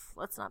 Yeah.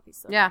 Let's not be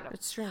so negative. Yeah,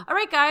 it's true. All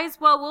right, guys.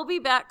 Well, we'll be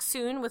back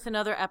soon with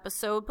another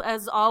episode.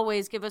 As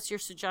always, give us your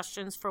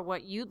suggestions for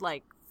what you'd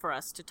like for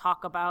us to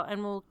talk about,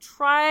 and we'll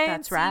try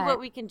and see what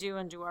we can do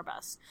and do our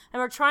best.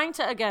 And we're trying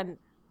to, again,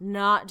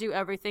 not do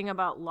everything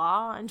about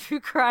law and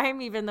true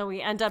crime, even though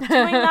we end up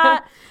doing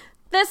that.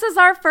 This is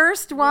our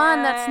first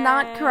one that's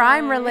not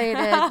crime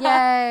related.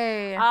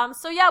 Yay.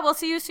 So yeah, we'll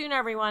see you soon,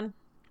 everyone.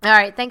 All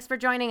right. Thanks for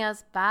joining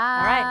us. Bye.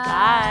 All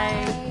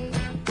right. Bye.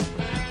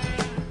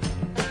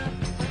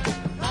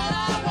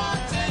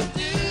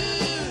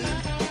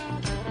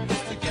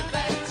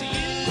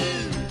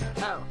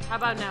 Oh, how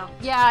about now?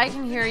 Yeah, I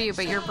can hear you,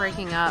 but you're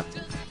breaking up.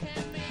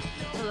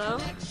 Hello?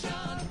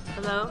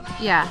 Hello?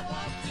 Yeah.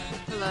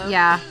 Hello?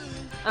 Yeah.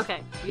 Okay.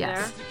 You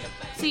Yes. there?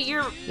 See,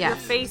 your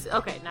Yes. face.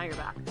 Okay, now you're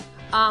back.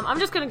 I'm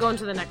just going to go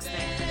into the next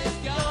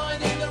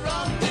thing.